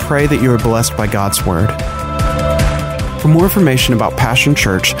enjoyed it and pray that you are blessed by God's Word. For more information about Passion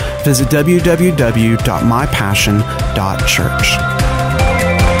Church, visit www.mypassion.church.